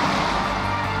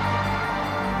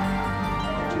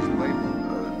 Which is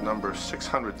labeled number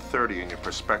 630 in your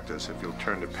prospectus, if you'll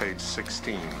turn to page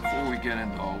 16. Before we get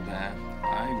into all that,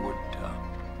 I would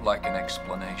like an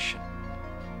explanation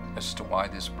as to why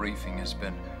this briefing has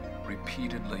been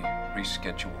repeatedly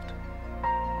rescheduled.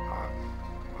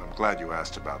 I'm glad you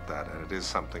asked about that, and it is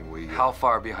something we... How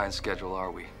far behind schedule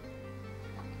are we?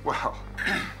 Well,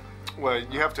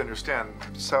 you have to understand,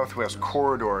 Southwest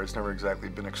Corridor has never exactly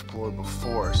been explored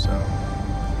before, so...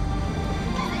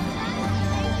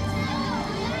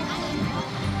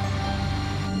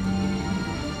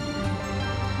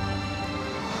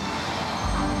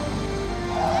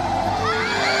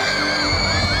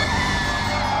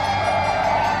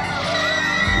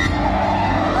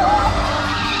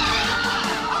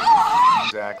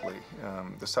 Exactly.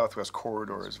 The Southwest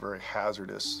Corridor is a very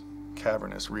hazardous,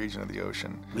 cavernous region of the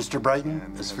ocean. Mr. Brighton,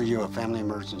 this is for you, a family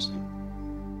emergency.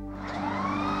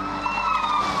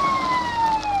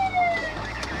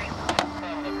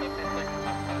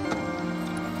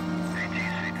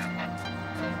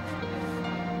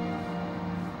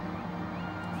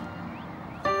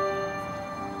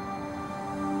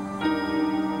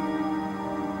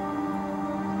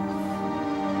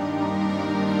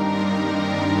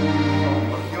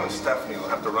 Stephanie will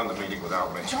have to run the meeting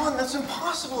without me. John, that's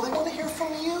impossible. They want to hear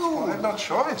from you. Well, I have no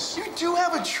choice. You do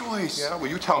have a choice. Yeah, well,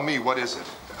 you tell me, what is it?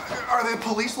 Are the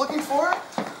police looking for it?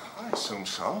 I assume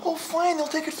so. Well, fine, they'll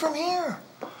take it from here.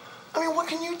 I mean, what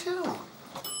can you do?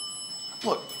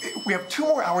 Look, we have 2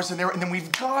 more hours in there, and then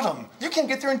we've got them. You can't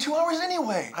get there in 2 hours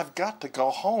anyway. I've got to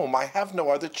go home. I have no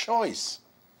other choice.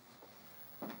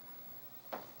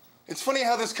 It's funny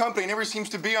how this company never seems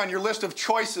to be on your list of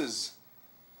choices.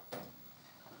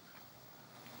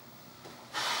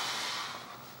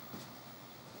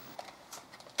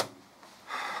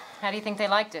 How do you think they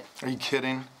liked it? Are you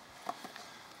kidding?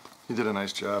 You did a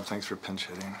nice job. Thanks for pinch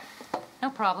hitting. No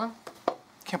problem.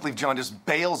 Can't believe John just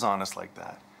bails on us like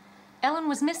that. Ellen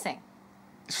was missing.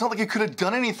 It's not like you could have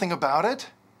done anything about it.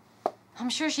 I'm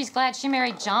sure she's glad she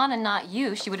married John and not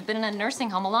you. She would have been in a nursing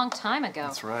home a long time ago.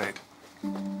 That's right.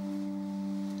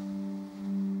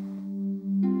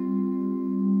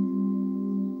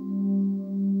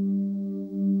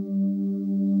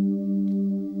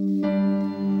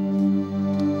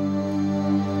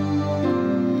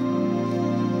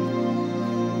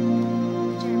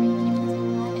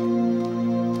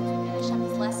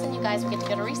 Guys, we get to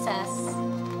go to recess.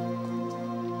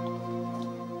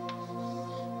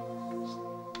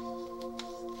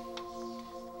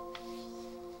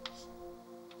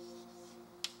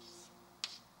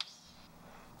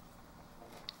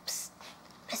 Psst,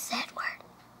 Miss Edward.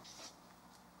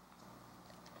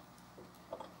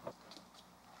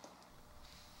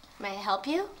 May I help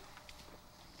you?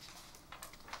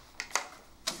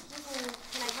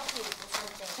 Can I help you with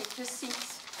something? Take your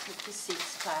seats. Take your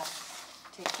seats, class.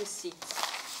 Take your seats.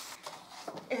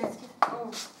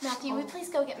 Matthew, would you please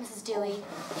go get Mrs. Dewey?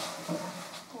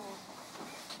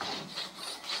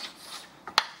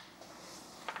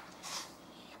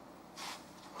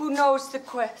 Who knows the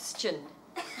question?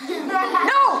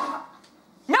 No!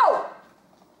 No!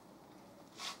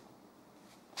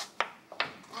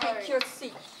 Take your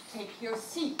seat. Take your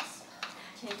seats.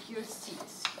 Take your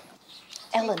seats.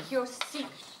 Ellen. Take your seat.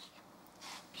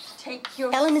 Take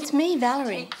your Ellen, seat. it's me,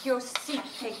 Valerie. Take your seat.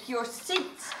 Take your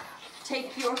seats.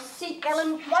 Take your seat.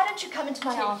 Ellen, why don't you come into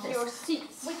my office? Take your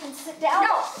seats. We can sit down.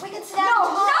 No! We can sit down. No!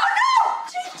 and talk. No!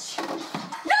 Teach!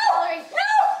 No! Valerie.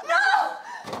 No! No!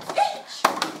 Teach!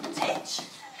 Teach!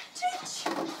 Teach!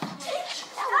 Teach!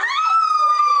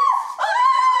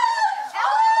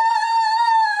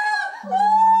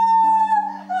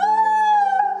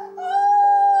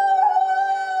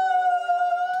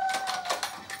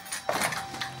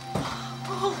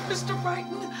 Oh, Mr.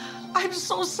 Brighton, I'm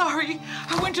so sorry.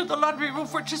 I went to the laundry room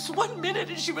for just 1 minute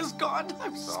and she was gone.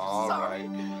 I'm so sorry.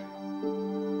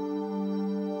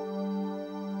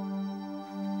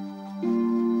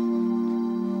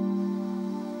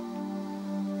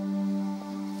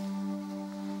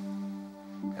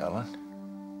 Ellen?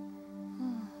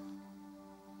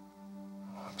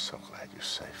 Oh, I'm so glad you're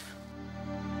safe.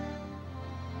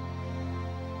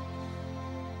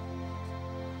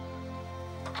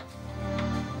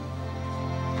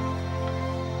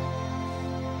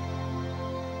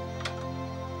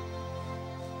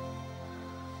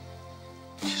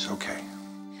 She's okay.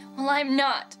 Well, I'm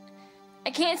not.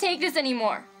 I can't take this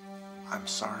anymore. I'm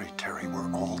sorry, Terry.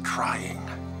 We're all trying.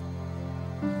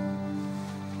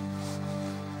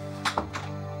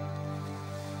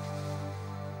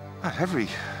 Every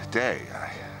day,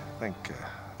 I think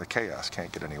the chaos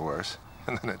can't get any worse,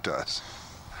 and then it does.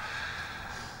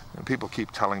 And people keep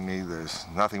telling me there's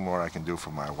nothing more I can do for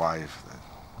my wife, that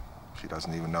she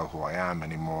doesn't even know who I am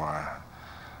anymore.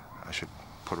 I should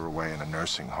put her away in a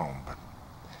nursing home, but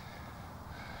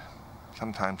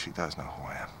sometimes she does know who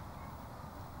I am.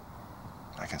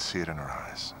 I can see it in her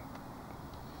eyes.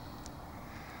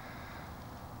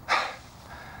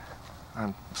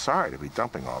 I'm sorry to be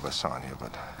dumping all this on you,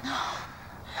 but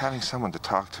having someone to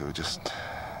talk to just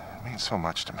means so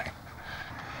much to me.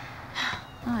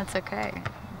 Oh, that's okay.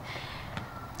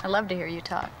 I love to hear you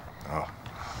talk. Oh.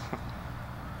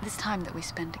 This time that we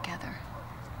spend together,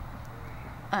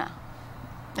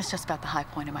 it's just about the high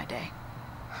point of my day.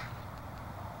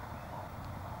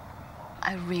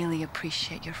 I really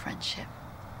appreciate your friendship.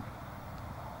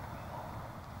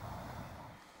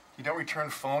 You don't return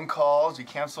phone calls. You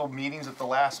cancel meetings at the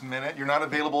last minute. You're not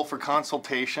available for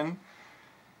consultation. And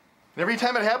every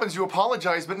time it happens, you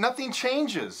apologize, but nothing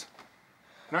changes.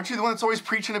 And aren't you the one that's always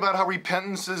preaching about how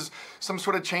repentance is some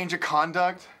sort of change of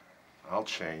conduct? I'll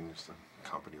change. The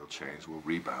company will change. We'll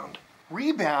rebound.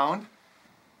 Rebound?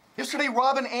 Yesterday,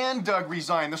 Robin and Doug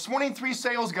resigned. This morning, 3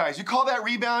 sales guys. You call that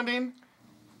rebounding?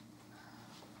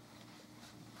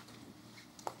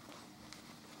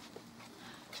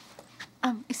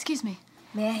 Excuse me.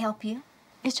 May I help you?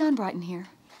 Is John Brighton here?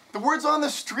 The word's on the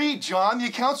street, John. The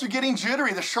accounts are getting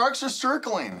jittery. The sharks are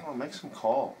circling. Well, make some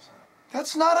calls.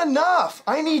 That's not enough.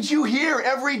 I need you here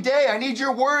every day. I need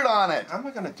your word on it. How am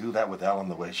I going to do that with Ellen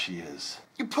the way she is?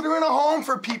 You put her in a home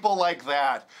for people like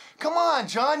that. Come on,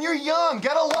 John, you're young.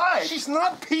 Get a life. She's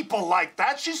not people like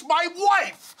that. She's my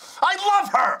wife. I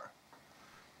love her.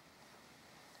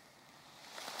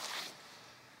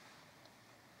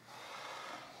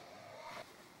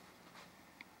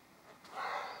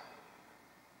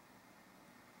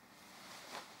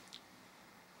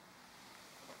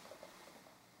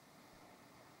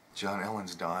 John,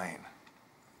 Ellen's dying.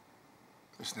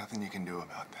 There's nothing you can do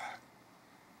about that.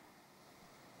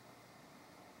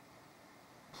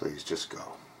 Please, just go.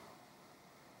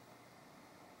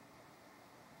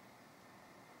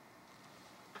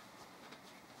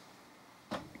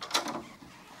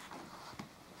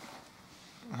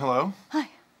 Hello? Hi.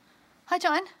 Hi,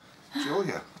 John.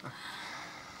 Julia.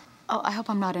 Oh, I hope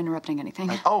I'm not interrupting anything.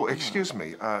 Oh, excuse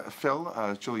me.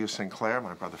 Phil, Julia Sinclair,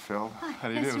 my brother Phil. Hi, How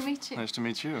do you nice do? to meet you. Nice to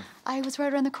meet you. I was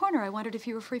right around the corner. I wondered if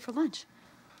you were free for lunch.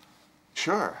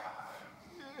 Sure.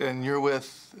 And you're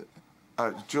with...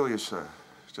 Julia's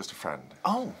just a friend.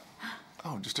 Oh.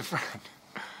 Oh, just a friend.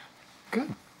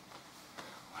 Good.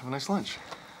 Have a nice lunch.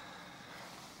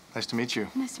 Nice to meet you.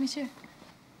 Nice to meet you.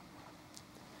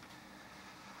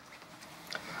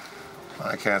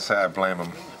 I can't say I blame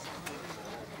him.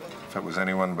 If it was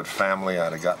anyone but family,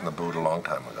 I'd have gotten the boot a long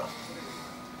time ago.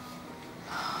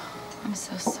 I'm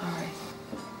so sorry.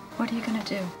 What are you gonna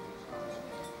do?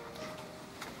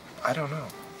 I don't know.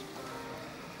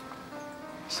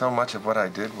 So much of what I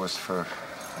did was for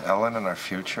Ellen and our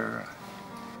future.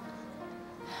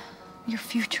 Your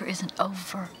future isn't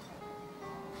over.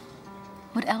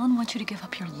 Would Ellen want you to give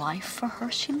up your life for her?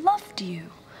 She loved you.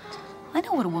 I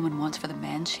know what a woman wants for the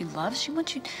man she loves. She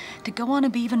wants you to go on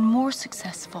and be even more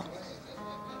successful.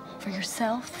 For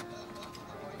yourself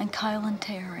and Kyle and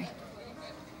Terry.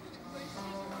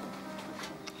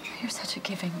 You're such a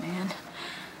giving man.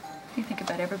 You think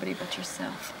about everybody but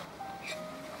yourself.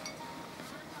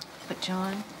 But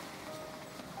John,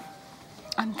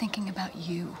 I'm thinking about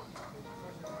you.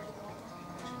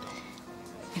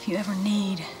 If you ever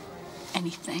need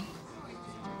anything,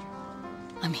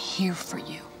 I'm here for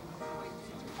you.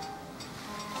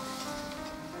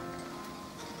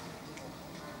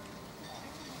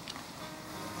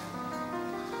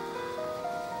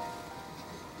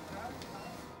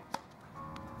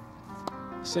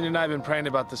 Cindy and I have been praying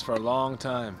about this for a long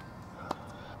time.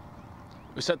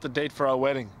 We set the date for our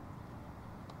wedding.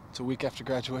 It's a week after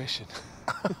graduation.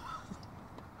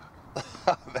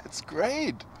 That's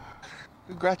great.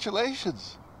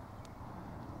 Congratulations.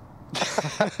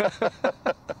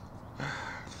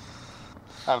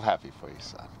 I'm happy for you,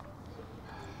 son.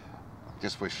 I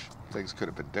just wish things could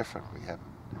have been different. We haven't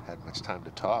had much time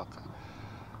to talk.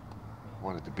 I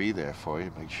wanted to be there for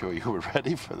you, make sure you were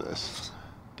ready for this.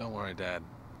 Don't worry, Dad.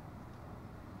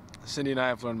 Cindy and I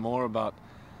have learned more about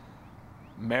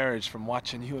marriage from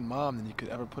watching you and Mom than you could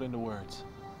ever put into words.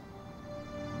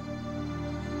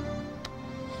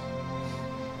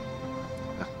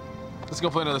 Let's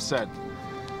go play another set.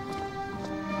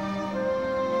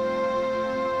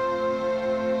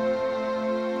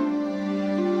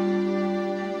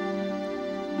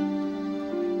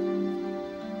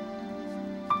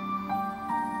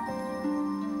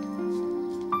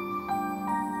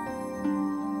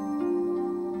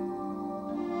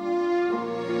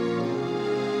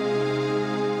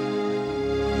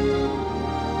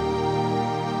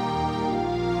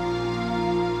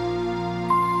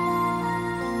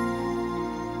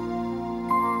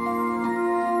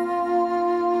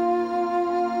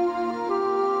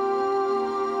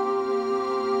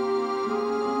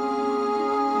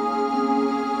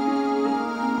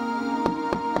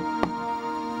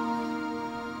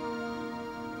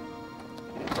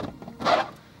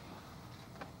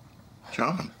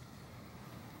 John.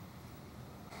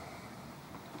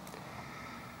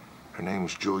 Her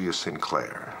name's Julia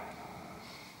Sinclair.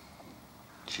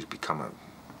 She's become a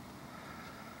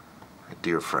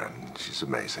dear friend. She's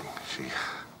amazing. She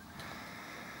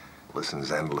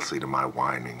listens endlessly to my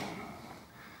whining.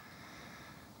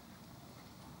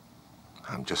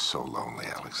 I'm just so lonely,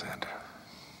 Alexander.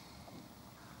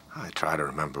 I try to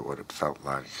remember what it felt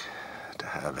like to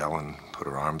have Ellen put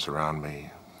her arms around me,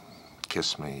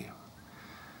 kiss me.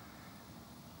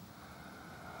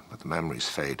 But the memory's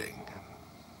fading.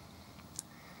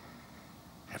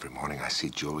 Every morning I see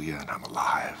Julia and I'm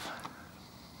alive.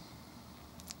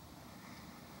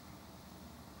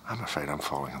 I'm afraid I'm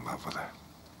falling in love with her.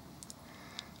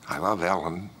 I love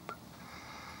Ellen, but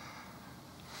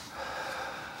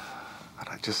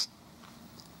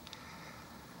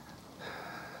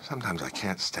sometimes I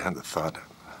can't stand the thought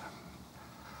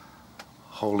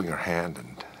holding her hand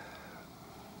and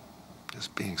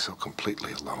just being so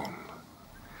completely alone.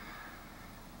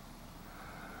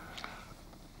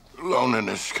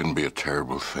 Loneliness can be a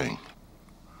terrible thing.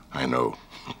 I know.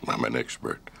 I'm an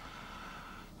expert.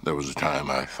 There was a time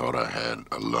I thought I had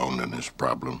a loneliness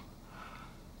problem,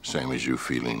 same as you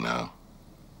feeling now.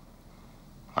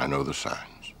 I know the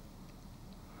signs.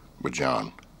 But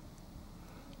John,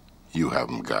 you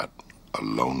haven't got a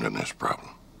loneliness problem.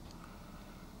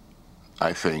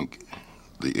 I think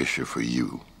the issue for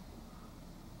you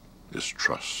is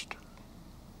trust.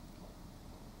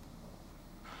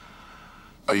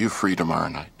 Are you free tomorrow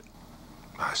night?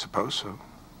 I suppose so.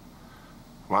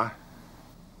 Why?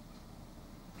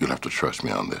 You'll have to trust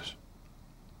me on this.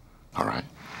 All right?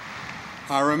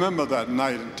 I remember that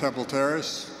night in Temple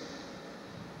Terrace.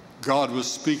 God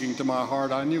was speaking to my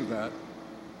heart. I knew that.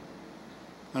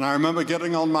 And I remember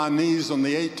getting on my knees on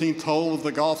the 18th hole of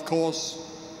the golf course.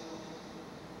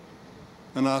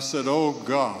 And I said, "Oh,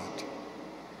 God,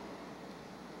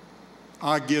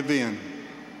 I give in.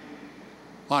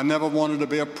 I never wanted to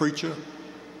be a preacher.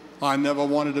 I never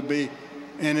wanted to be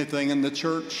anything in the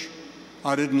church.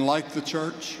 I didn't like the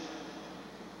church.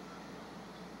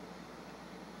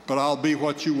 But I'll be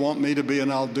what you want me to be,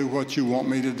 and I'll do what you want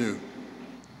me to do."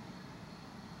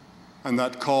 And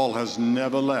that call has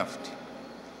never left.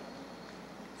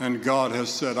 And God has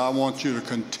said, "I want you to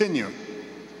continue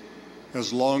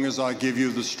as long as I give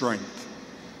you the strength."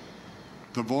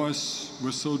 The voice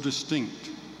was so distinct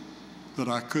that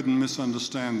I couldn't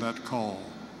misunderstand that call.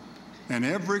 And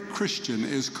every Christian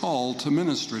is called to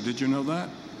ministry. Did you know that?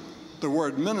 The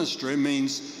word ministry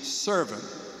means servant,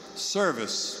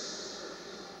 service.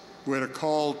 We're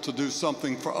called to do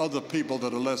something for other people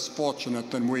that are less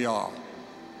fortunate than we are.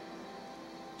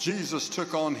 Jesus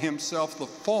took on himself the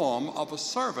form of a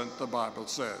servant, the Bible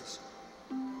says.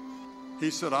 He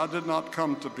said, "I did not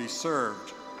come to be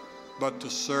served, but to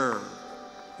serve,"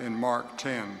 in Mark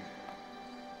 10.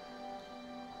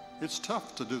 It's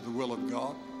tough to do the will of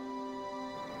God.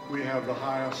 We have the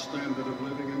highest standard of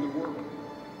living in the world,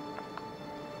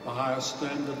 the highest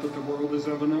standard that the world has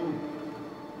ever known.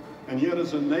 And yet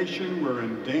as a nation, we're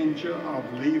in danger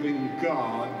of leaving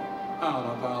God out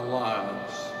of our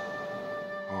lives.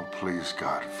 Oh, please,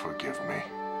 God, forgive me.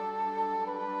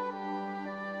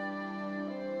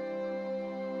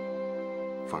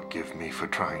 Forgive me for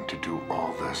trying to do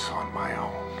all this on my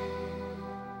own.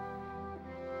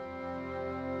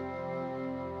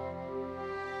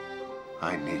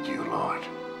 I need you, Lord.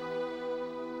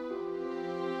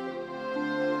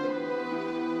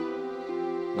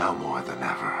 Now more than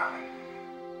ever.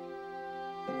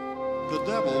 The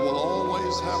devil will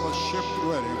always have a ship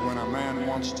ready when a man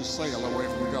wants to sail away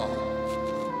from God.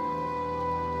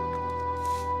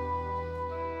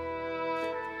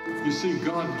 You see,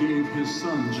 God gave his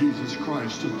son, Jesus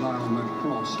Christ, to die on that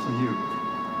cross for you.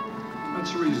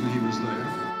 That's the reason he was there.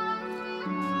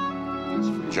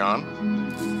 John?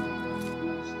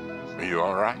 Are you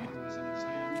all right?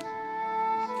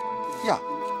 Yeah.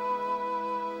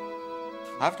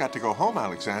 I've got to go home,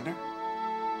 Alexander.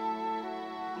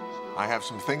 I have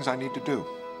some things I need to do.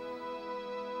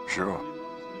 Sure.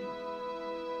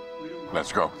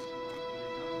 Let's go.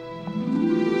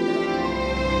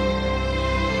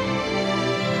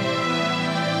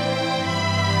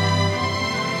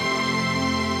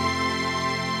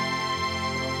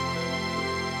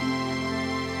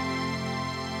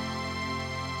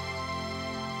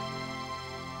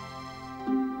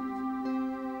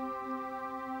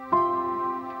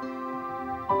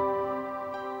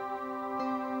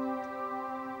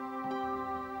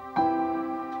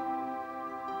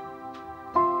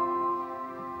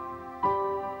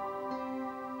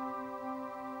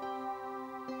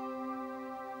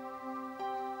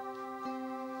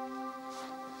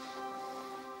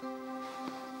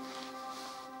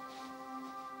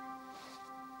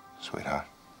 Sweetheart.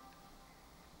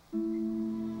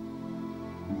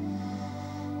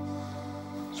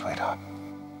 Sweetheart.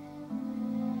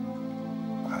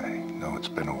 I know it's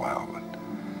been a while, but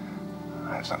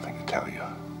I have something to tell you.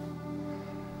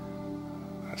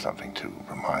 I have something to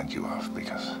remind you of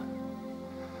because,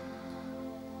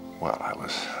 well, I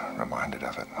was reminded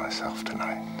of it myself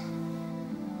tonight.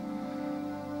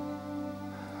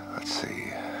 Let's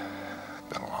see. It's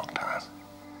been a long time.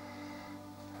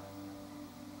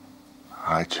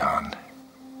 I, John,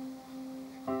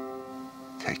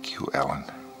 take you, Ellen,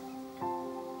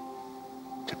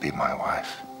 to be my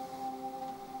wife,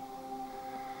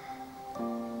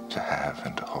 to have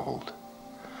and to hold,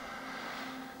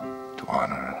 to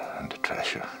honor and to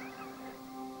treasure,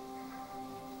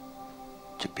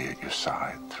 to be at your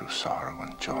side through sorrow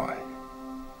and joy,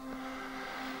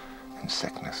 in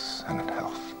sickness and in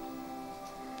health.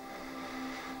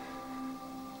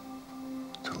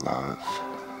 To love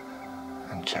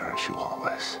and cherish you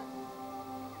always.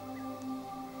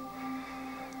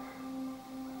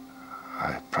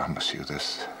 I promise you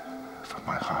this from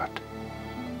my heart,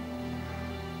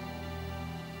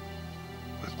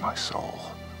 with my soul,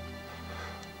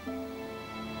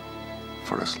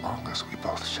 for as long as we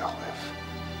both shall live.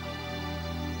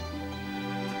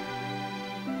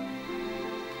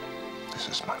 This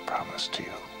is my promise to you.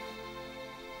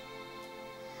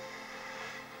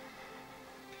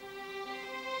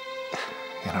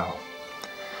 You know,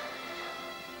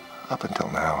 up until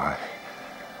now,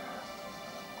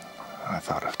 I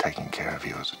thought of taking care of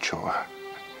you as a chore.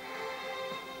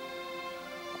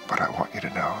 But I want you to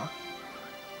know,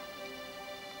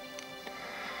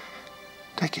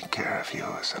 taking care of you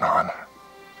is an honor,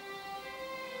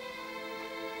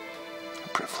 a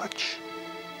privilege.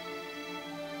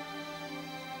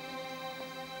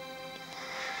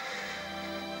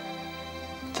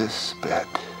 This bed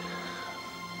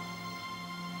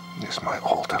is my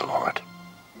altar, Lord.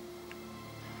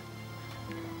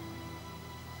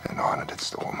 And on it,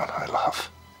 it's the woman I love.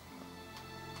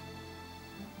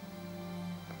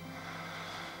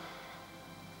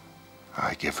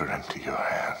 I give her into your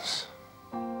hands.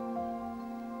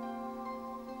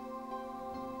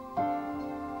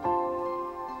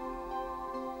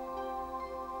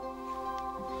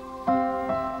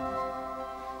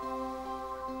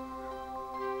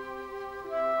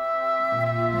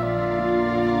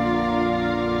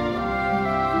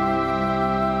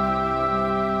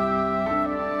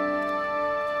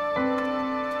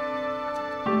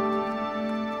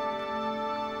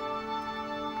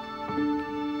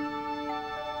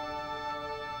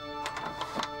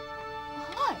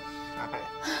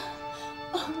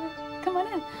 Come on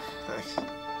in. Thanks. Sorry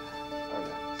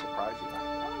to surprise you. Oh,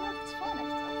 no, it's fine. I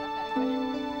just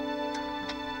anyway.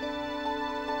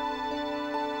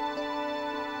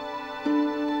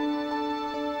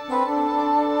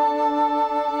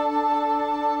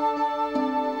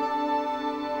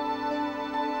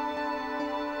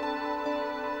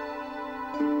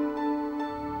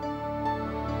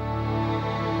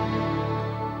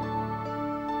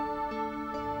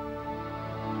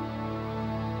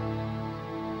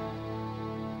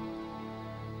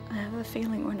 I have a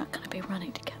feeling we're not going to be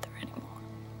running together anymore.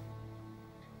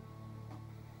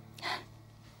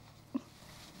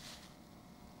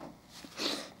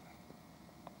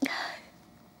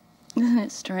 Isn't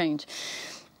it strange?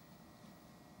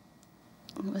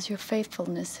 It was your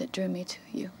faithfulness that drew me to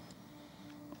you.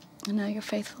 And now your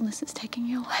faithfulness is taking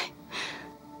you away.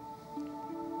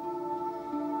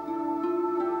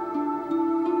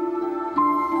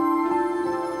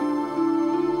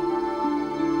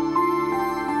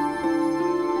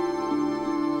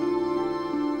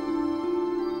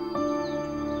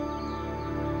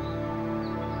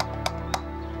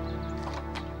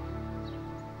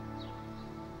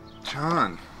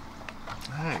 John.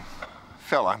 Hey.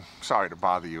 Phil, I'm sorry to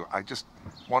bother you. I just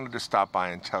wanted to stop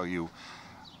by and tell you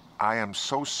I am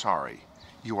so sorry.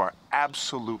 You are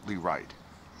absolutely right.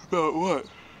 About what?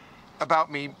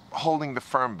 About me holding the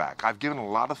firm back. I've given a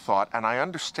lot of thought, and I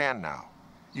understand now.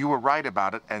 You were right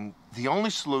about it, and the only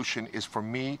solution is for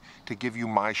me to give you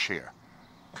my share.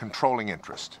 Controlling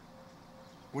interest.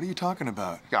 What are you talking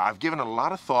about? Yeah, I've given it a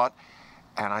lot of thought,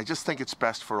 and I just think it's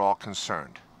best for all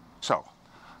concerned. So,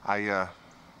 I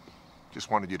just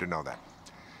wanted you to know that.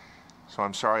 So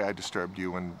I'm sorry I disturbed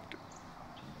you, and...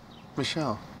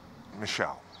 Michelle.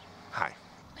 Michelle. Hi.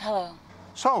 Hello.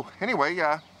 So, anyway,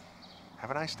 have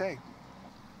a nice day.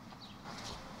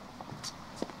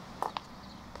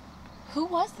 Who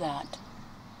was that?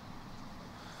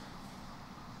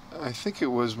 I think it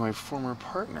was my former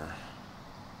partner.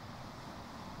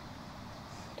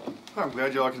 I'm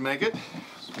glad you all can make it.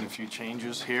 There's been a few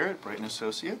changes here at Brighton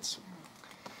Associates.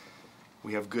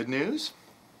 We have good news,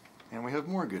 and we have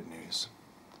more good news.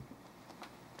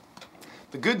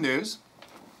 The good news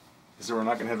is that we're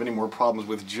not going to have any more problems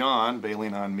with John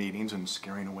bailing on meetings and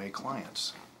scaring away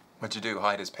clients. What'd you do,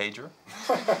 hide his pager?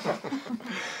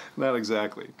 Not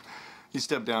exactly. He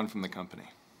stepped down from the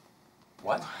company.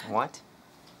 What? What?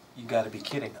 You gotta be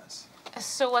kidding us.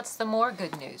 So what's the more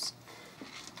good news?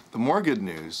 The more good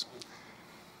news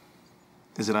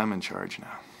is that I'm in charge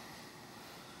now.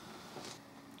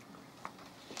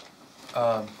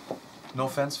 No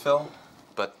offense, Phil,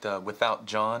 but without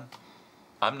John,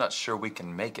 I'm not sure we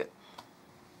can make it.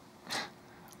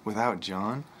 Without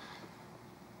John?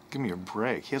 Give me a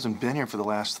break. He hasn't been here for the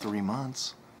last 3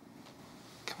 months.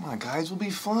 Come on, guys, we'll be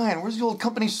fine. Where's the old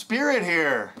company spirit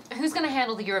here? Who's going to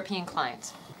handle the European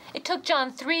clients? It took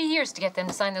John 3 years to get them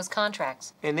to sign those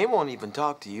contracts. And they won't even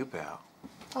talk to you, pal.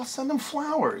 I'll send them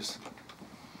flowers.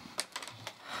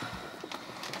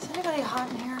 Is anybody hot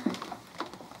in here?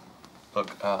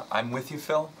 Look, I'm with you,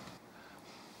 Phil,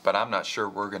 but I'm not sure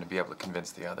we're going to be able to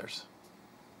convince the others.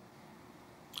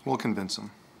 We'll convince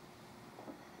them.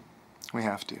 We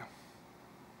have to.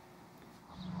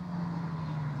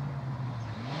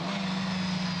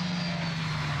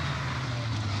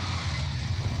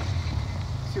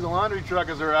 See, the laundry truck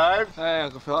has arrived. Hey,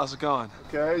 Uncle Phil, how's it going?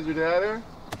 Okay, is your dad here?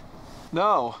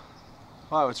 No.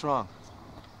 Why, what's wrong?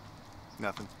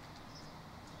 Nothing.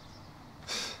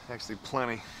 Actually,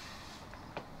 plenty.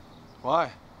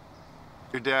 Why?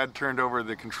 Your dad turned over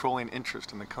the controlling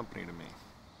interest in the company to me.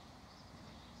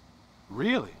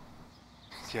 Really?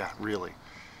 Yeah, really.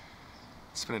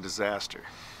 It's been a disaster.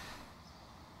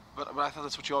 But I thought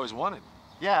that's what you always wanted.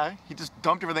 Yeah, he just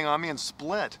dumped everything on me and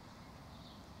split.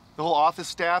 The whole office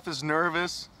staff is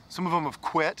nervous. Some of them have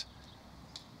quit.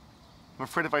 I'm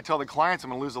afraid if I tell the clients,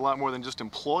 I'm gonna lose a lot more than just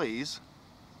employees.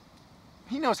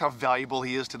 He knows how valuable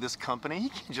he is to this company. He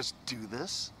can't just do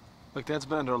this. Look, Dad's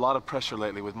been under a lot of pressure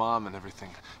lately with Mom and everything.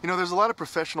 You know, there's a lot of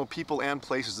professional people and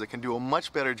places that can do a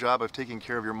much better job of taking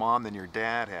care of your mom than your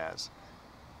dad has.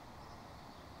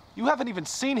 You haven't even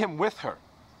seen him with her.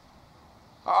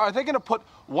 Are they gonna put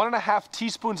 1.5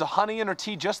 teaspoons of honey in her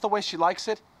tea just the way she likes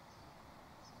it?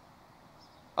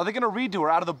 Are they gonna redo her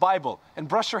out of the Bible and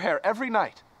brush her hair every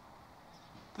night?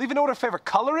 Do they even know what her favorite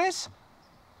color is?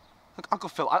 Look, Uncle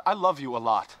Phil, I love you a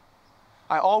lot.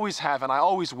 I always have and I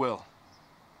always will.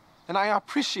 And I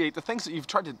appreciate the things that you've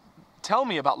tried to tell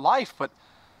me about life, but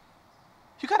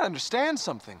you gotta understand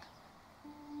something.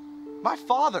 My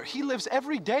father, he lives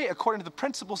every day according to the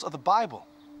principles of the Bible.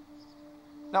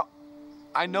 Now,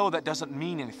 I know that doesn't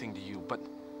mean anything to you, but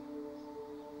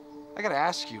I gotta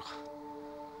ask you,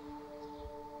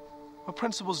 what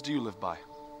principles do you live by?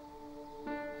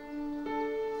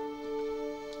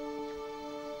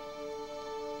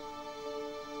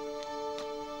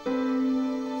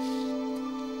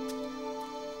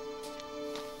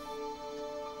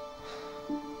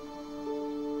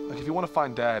 Like, if you want to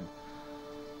find Dad,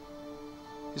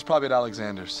 he's probably at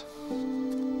Alexander's.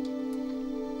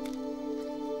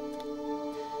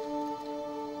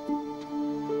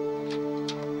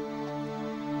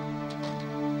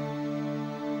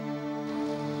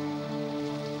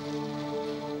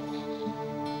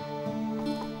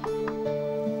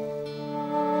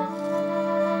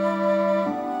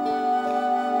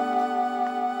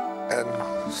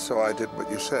 And so I did what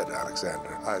you said,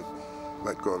 Alexander. I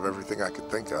let go of everything I could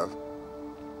think of.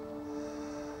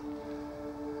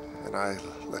 And I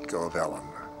let go of Ellen.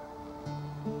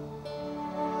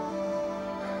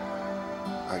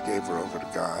 I gave her over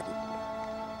to God.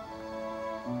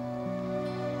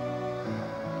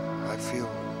 I feel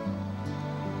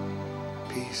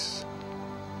peace.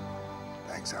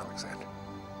 Thanks, Alexander.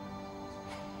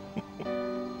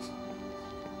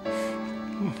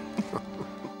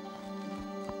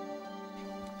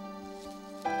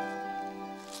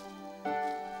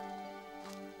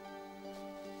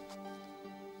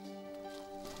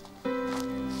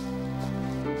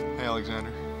 Hey,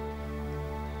 Alexander.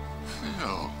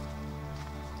 No.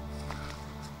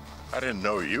 I didn't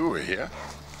know you were here.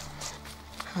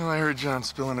 Well, I heard John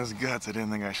spilling his guts. I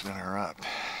didn't think I should interrupt.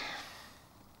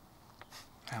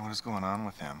 Man, what is going on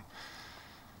with him?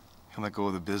 He let go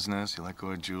of the business, he let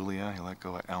go of Julia, he let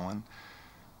go of Ellen.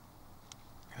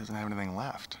 He doesn't have anything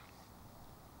left.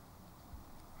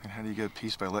 I mean, how do you get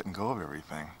peace by letting go of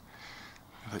everything?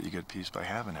 I thought you get peace by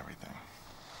having everything.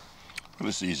 Well,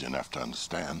 it's easy enough to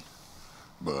understand,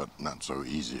 but not so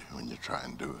easy when you try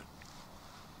and do it.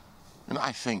 And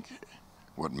I think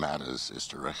what matters is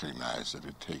to recognize that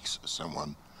it takes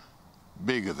someone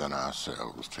bigger than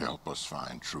ourselves to help us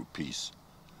find true peace.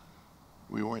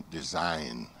 We weren't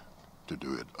designed to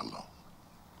do it alone.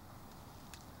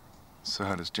 So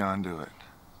how does John do it?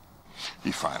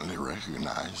 He finally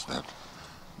recognized that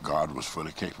God was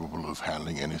fully capable of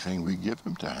handling anything we give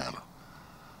him to handle,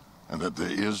 and that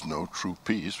there is no true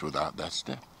peace without that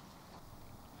step.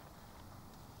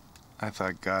 I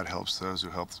thought God helps those who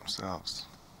help themselves.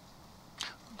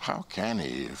 How can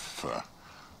he if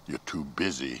you're too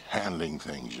busy handling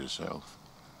things yourself?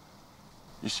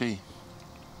 You see,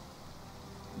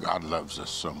 God loves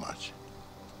us so much.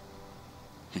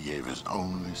 He gave his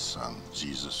only son,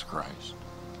 Jesus Christ,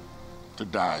 to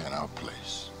die in our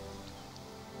place.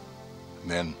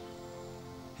 And then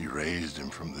he raised him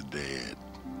from the dead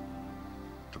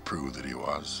to prove that he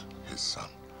was his son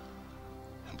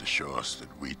and to show us that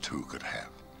we too could have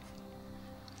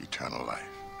eternal life.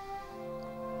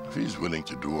 If he's willing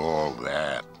to do all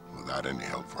that without any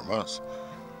help from us,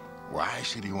 why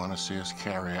should he want to see us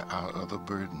carry our other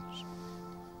burdens?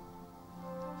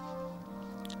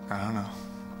 I don't know.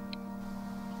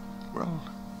 Well,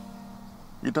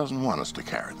 he doesn't want us to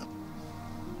carry them.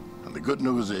 And the good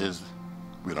news is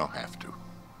we don't have to.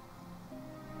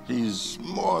 He's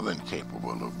more than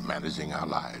capable of managing our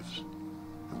lives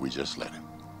if we just let him.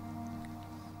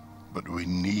 But we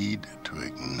need to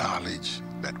acknowledge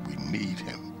that we need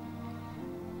him.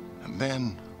 And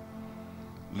then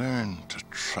learn to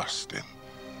trust him,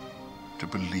 to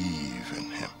believe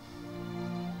in him.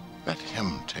 Let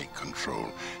him take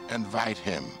control. Invite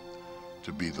him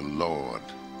to be the Lord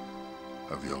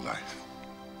of your life.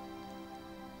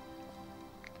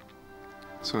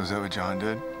 So is that what John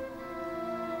did?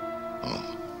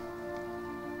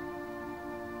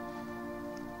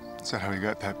 Is that how he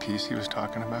got that peace he was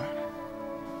talking about?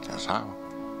 That's how.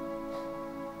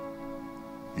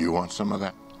 You want some of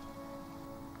that?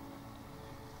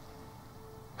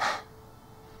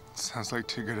 Sounds like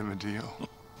too good of a deal.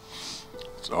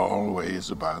 It's always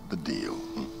about the deal.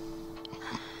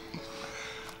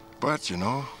 But, you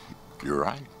know, you're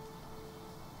right.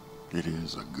 It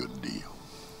is a good deal.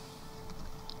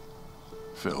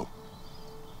 Phil,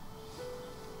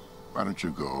 why don't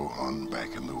you go on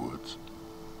back in the woods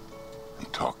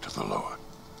and talk to the Lord?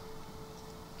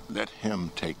 Let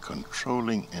him take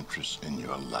controlling interest in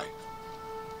your life.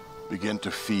 Begin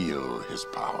to feel his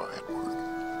power at work.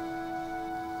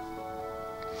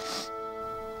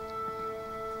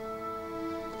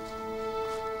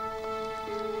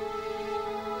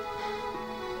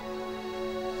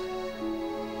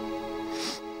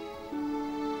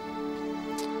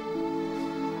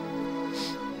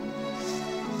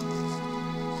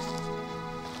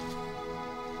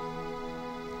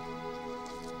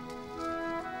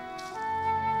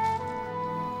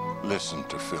 Listen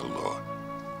to Phil, Lord,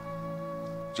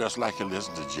 just like you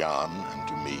listened to John and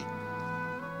to me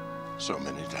so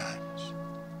many times.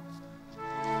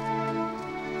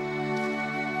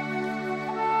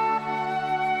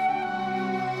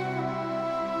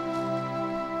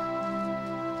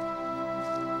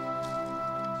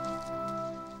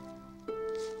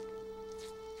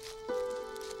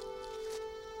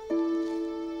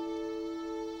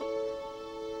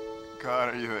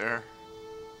 God, are you there?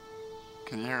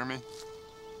 Can you hear me?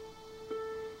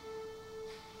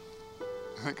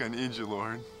 I think I need you,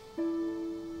 Lord.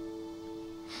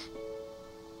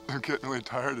 I'm getting really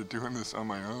tired of doing this on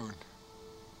my own.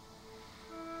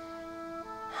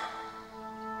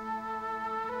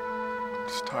 I'm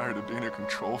just tired of being a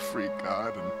control freak,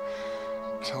 God, and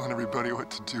telling everybody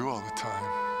what to do all the time.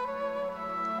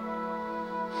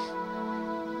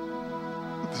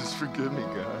 Just forgive me,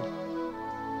 God.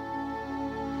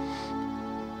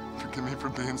 Forgive me for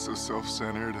being so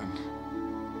self-centered and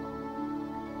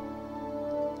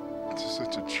just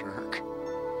such a jerk.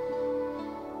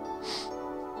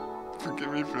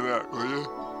 Forgive me for that, will you?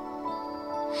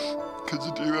 Could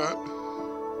you do that?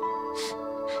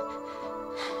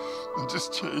 And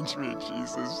just change me,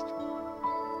 Jesus.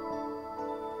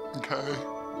 Okay?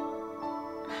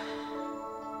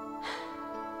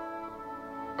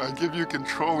 I give you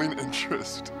controlling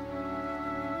interest.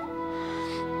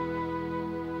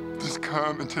 Just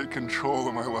come and take control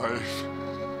of my life.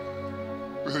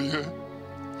 Will you?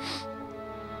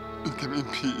 And give me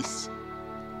peace.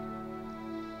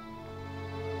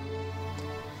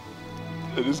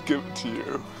 I just give it to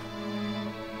you.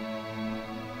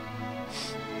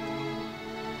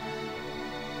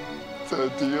 Is that a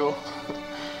deal?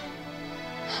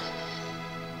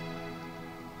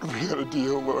 We got a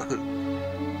deal, Lord.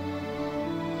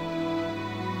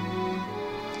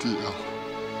 Deal.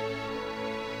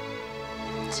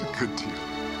 It's a good deal.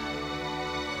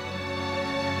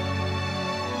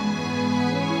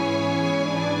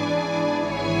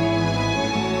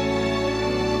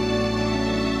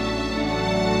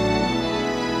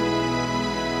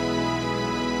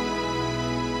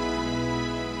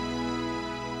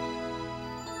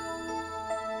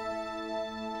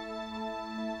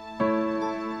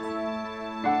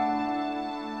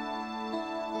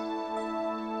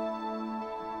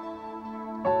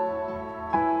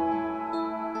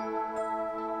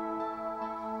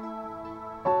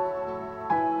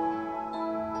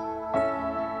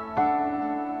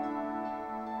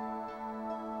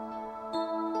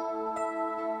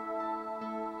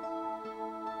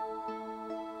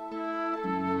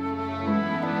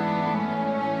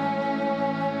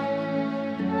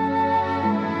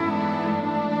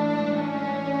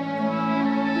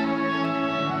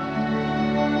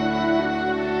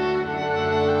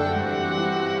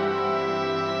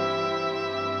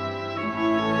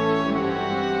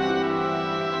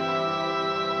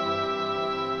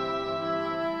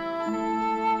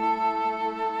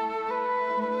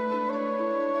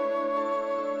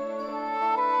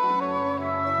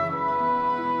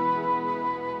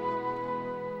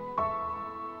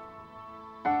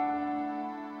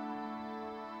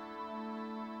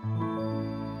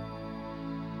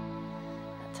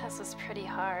 class was pretty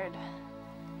hard.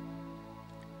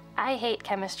 I hate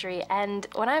chemistry, and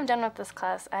when I'm done with this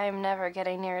class, I am never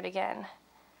getting near it again.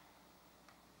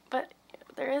 But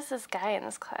there is this guy in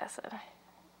this class that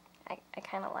I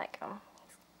kind of like him.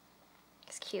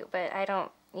 He's cute, but I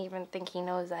don't even think he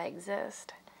knows I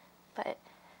exist. But,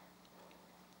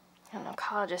 I don't know,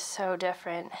 college is so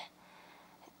different.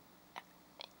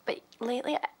 But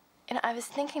lately, I was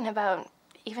thinking about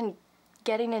even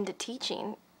getting into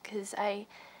teaching, because I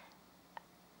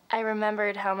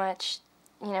remembered how much,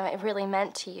 it really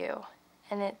meant to you.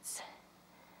 And it's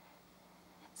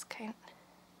kind of...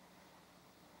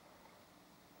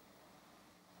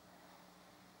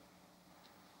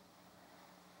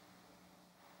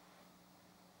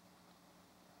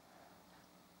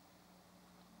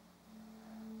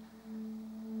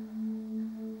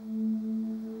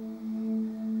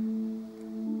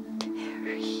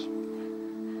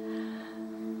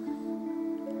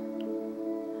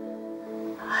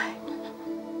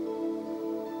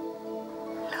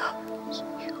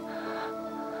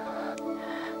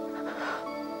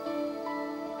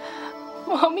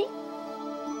 Mommy,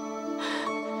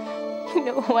 you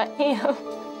know who I am.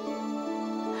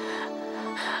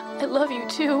 I love you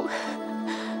too.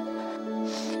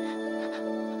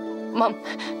 Mom,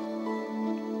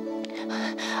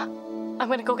 I'm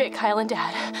gonna go get Kyle and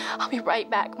Dad. I'll be right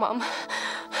back, Mom.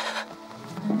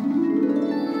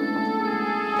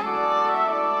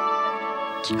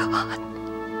 John.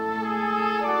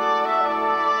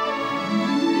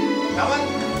 Ellen?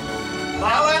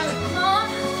 Ellen? Mom?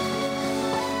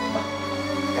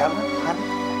 Ellen, honey?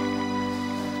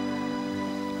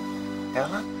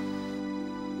 Ellen?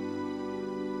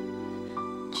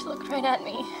 She looked right at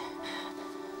me.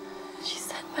 She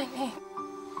said my name.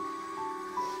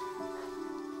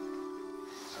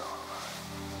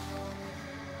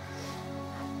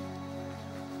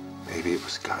 Maybe it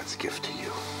was God's gift to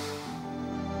you.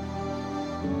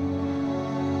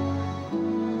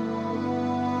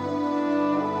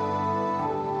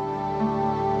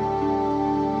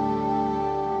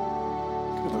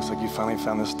 It looks like you finally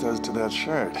found the studs to that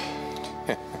shirt.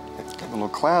 Got a little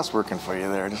class working for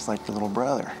you there, just like your little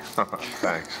brother.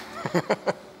 Thanks.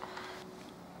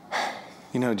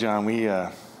 You know, John, we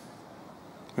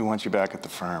want you back at the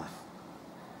firm.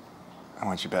 I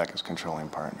want you back as controlling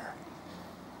partner.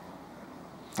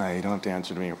 You don't have to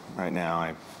answer to me right now.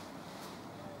 I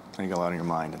got a lot on your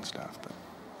mind and stuff, but...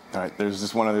 All right, there's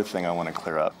just one other thing I want to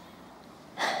clear up.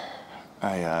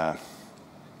 I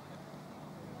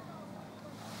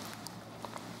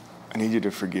need you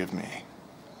to forgive me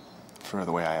for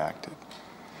the way I acted.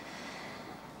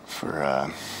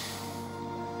 For,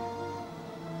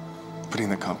 putting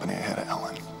the company ahead of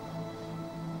Ellen.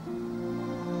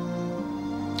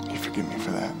 You forgive me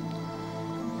for that?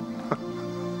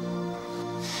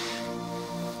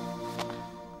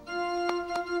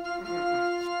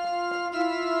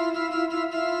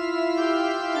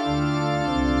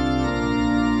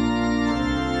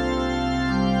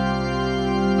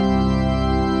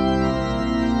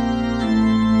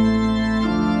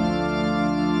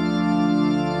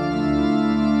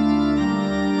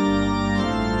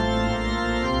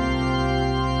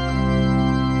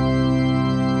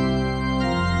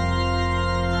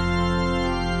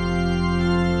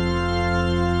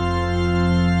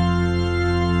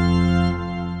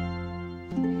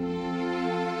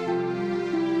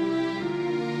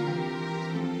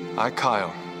 I,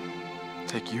 Kyle,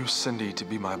 take you, Cindy, to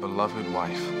be my beloved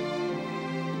wife.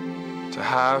 To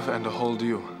have and to hold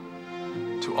you.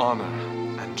 To honor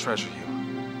and treasure you.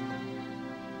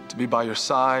 To be by your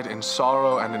side in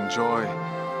sorrow and in joy.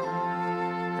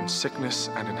 In sickness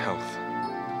and in health.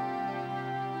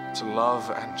 To love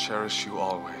and cherish you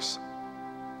always.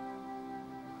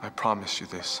 I promise you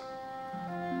this.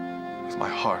 With my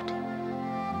heart.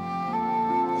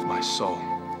 With my soul.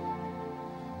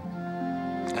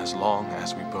 As long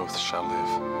as we both shall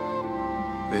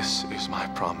live. This is my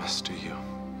promise to you.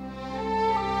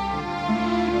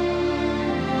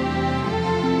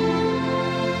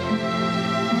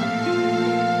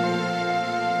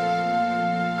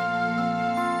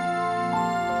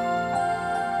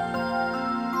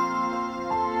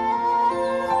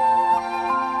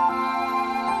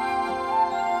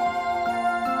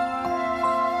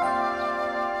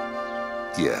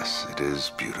 Yes, it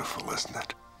is beautiful, isn't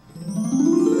it?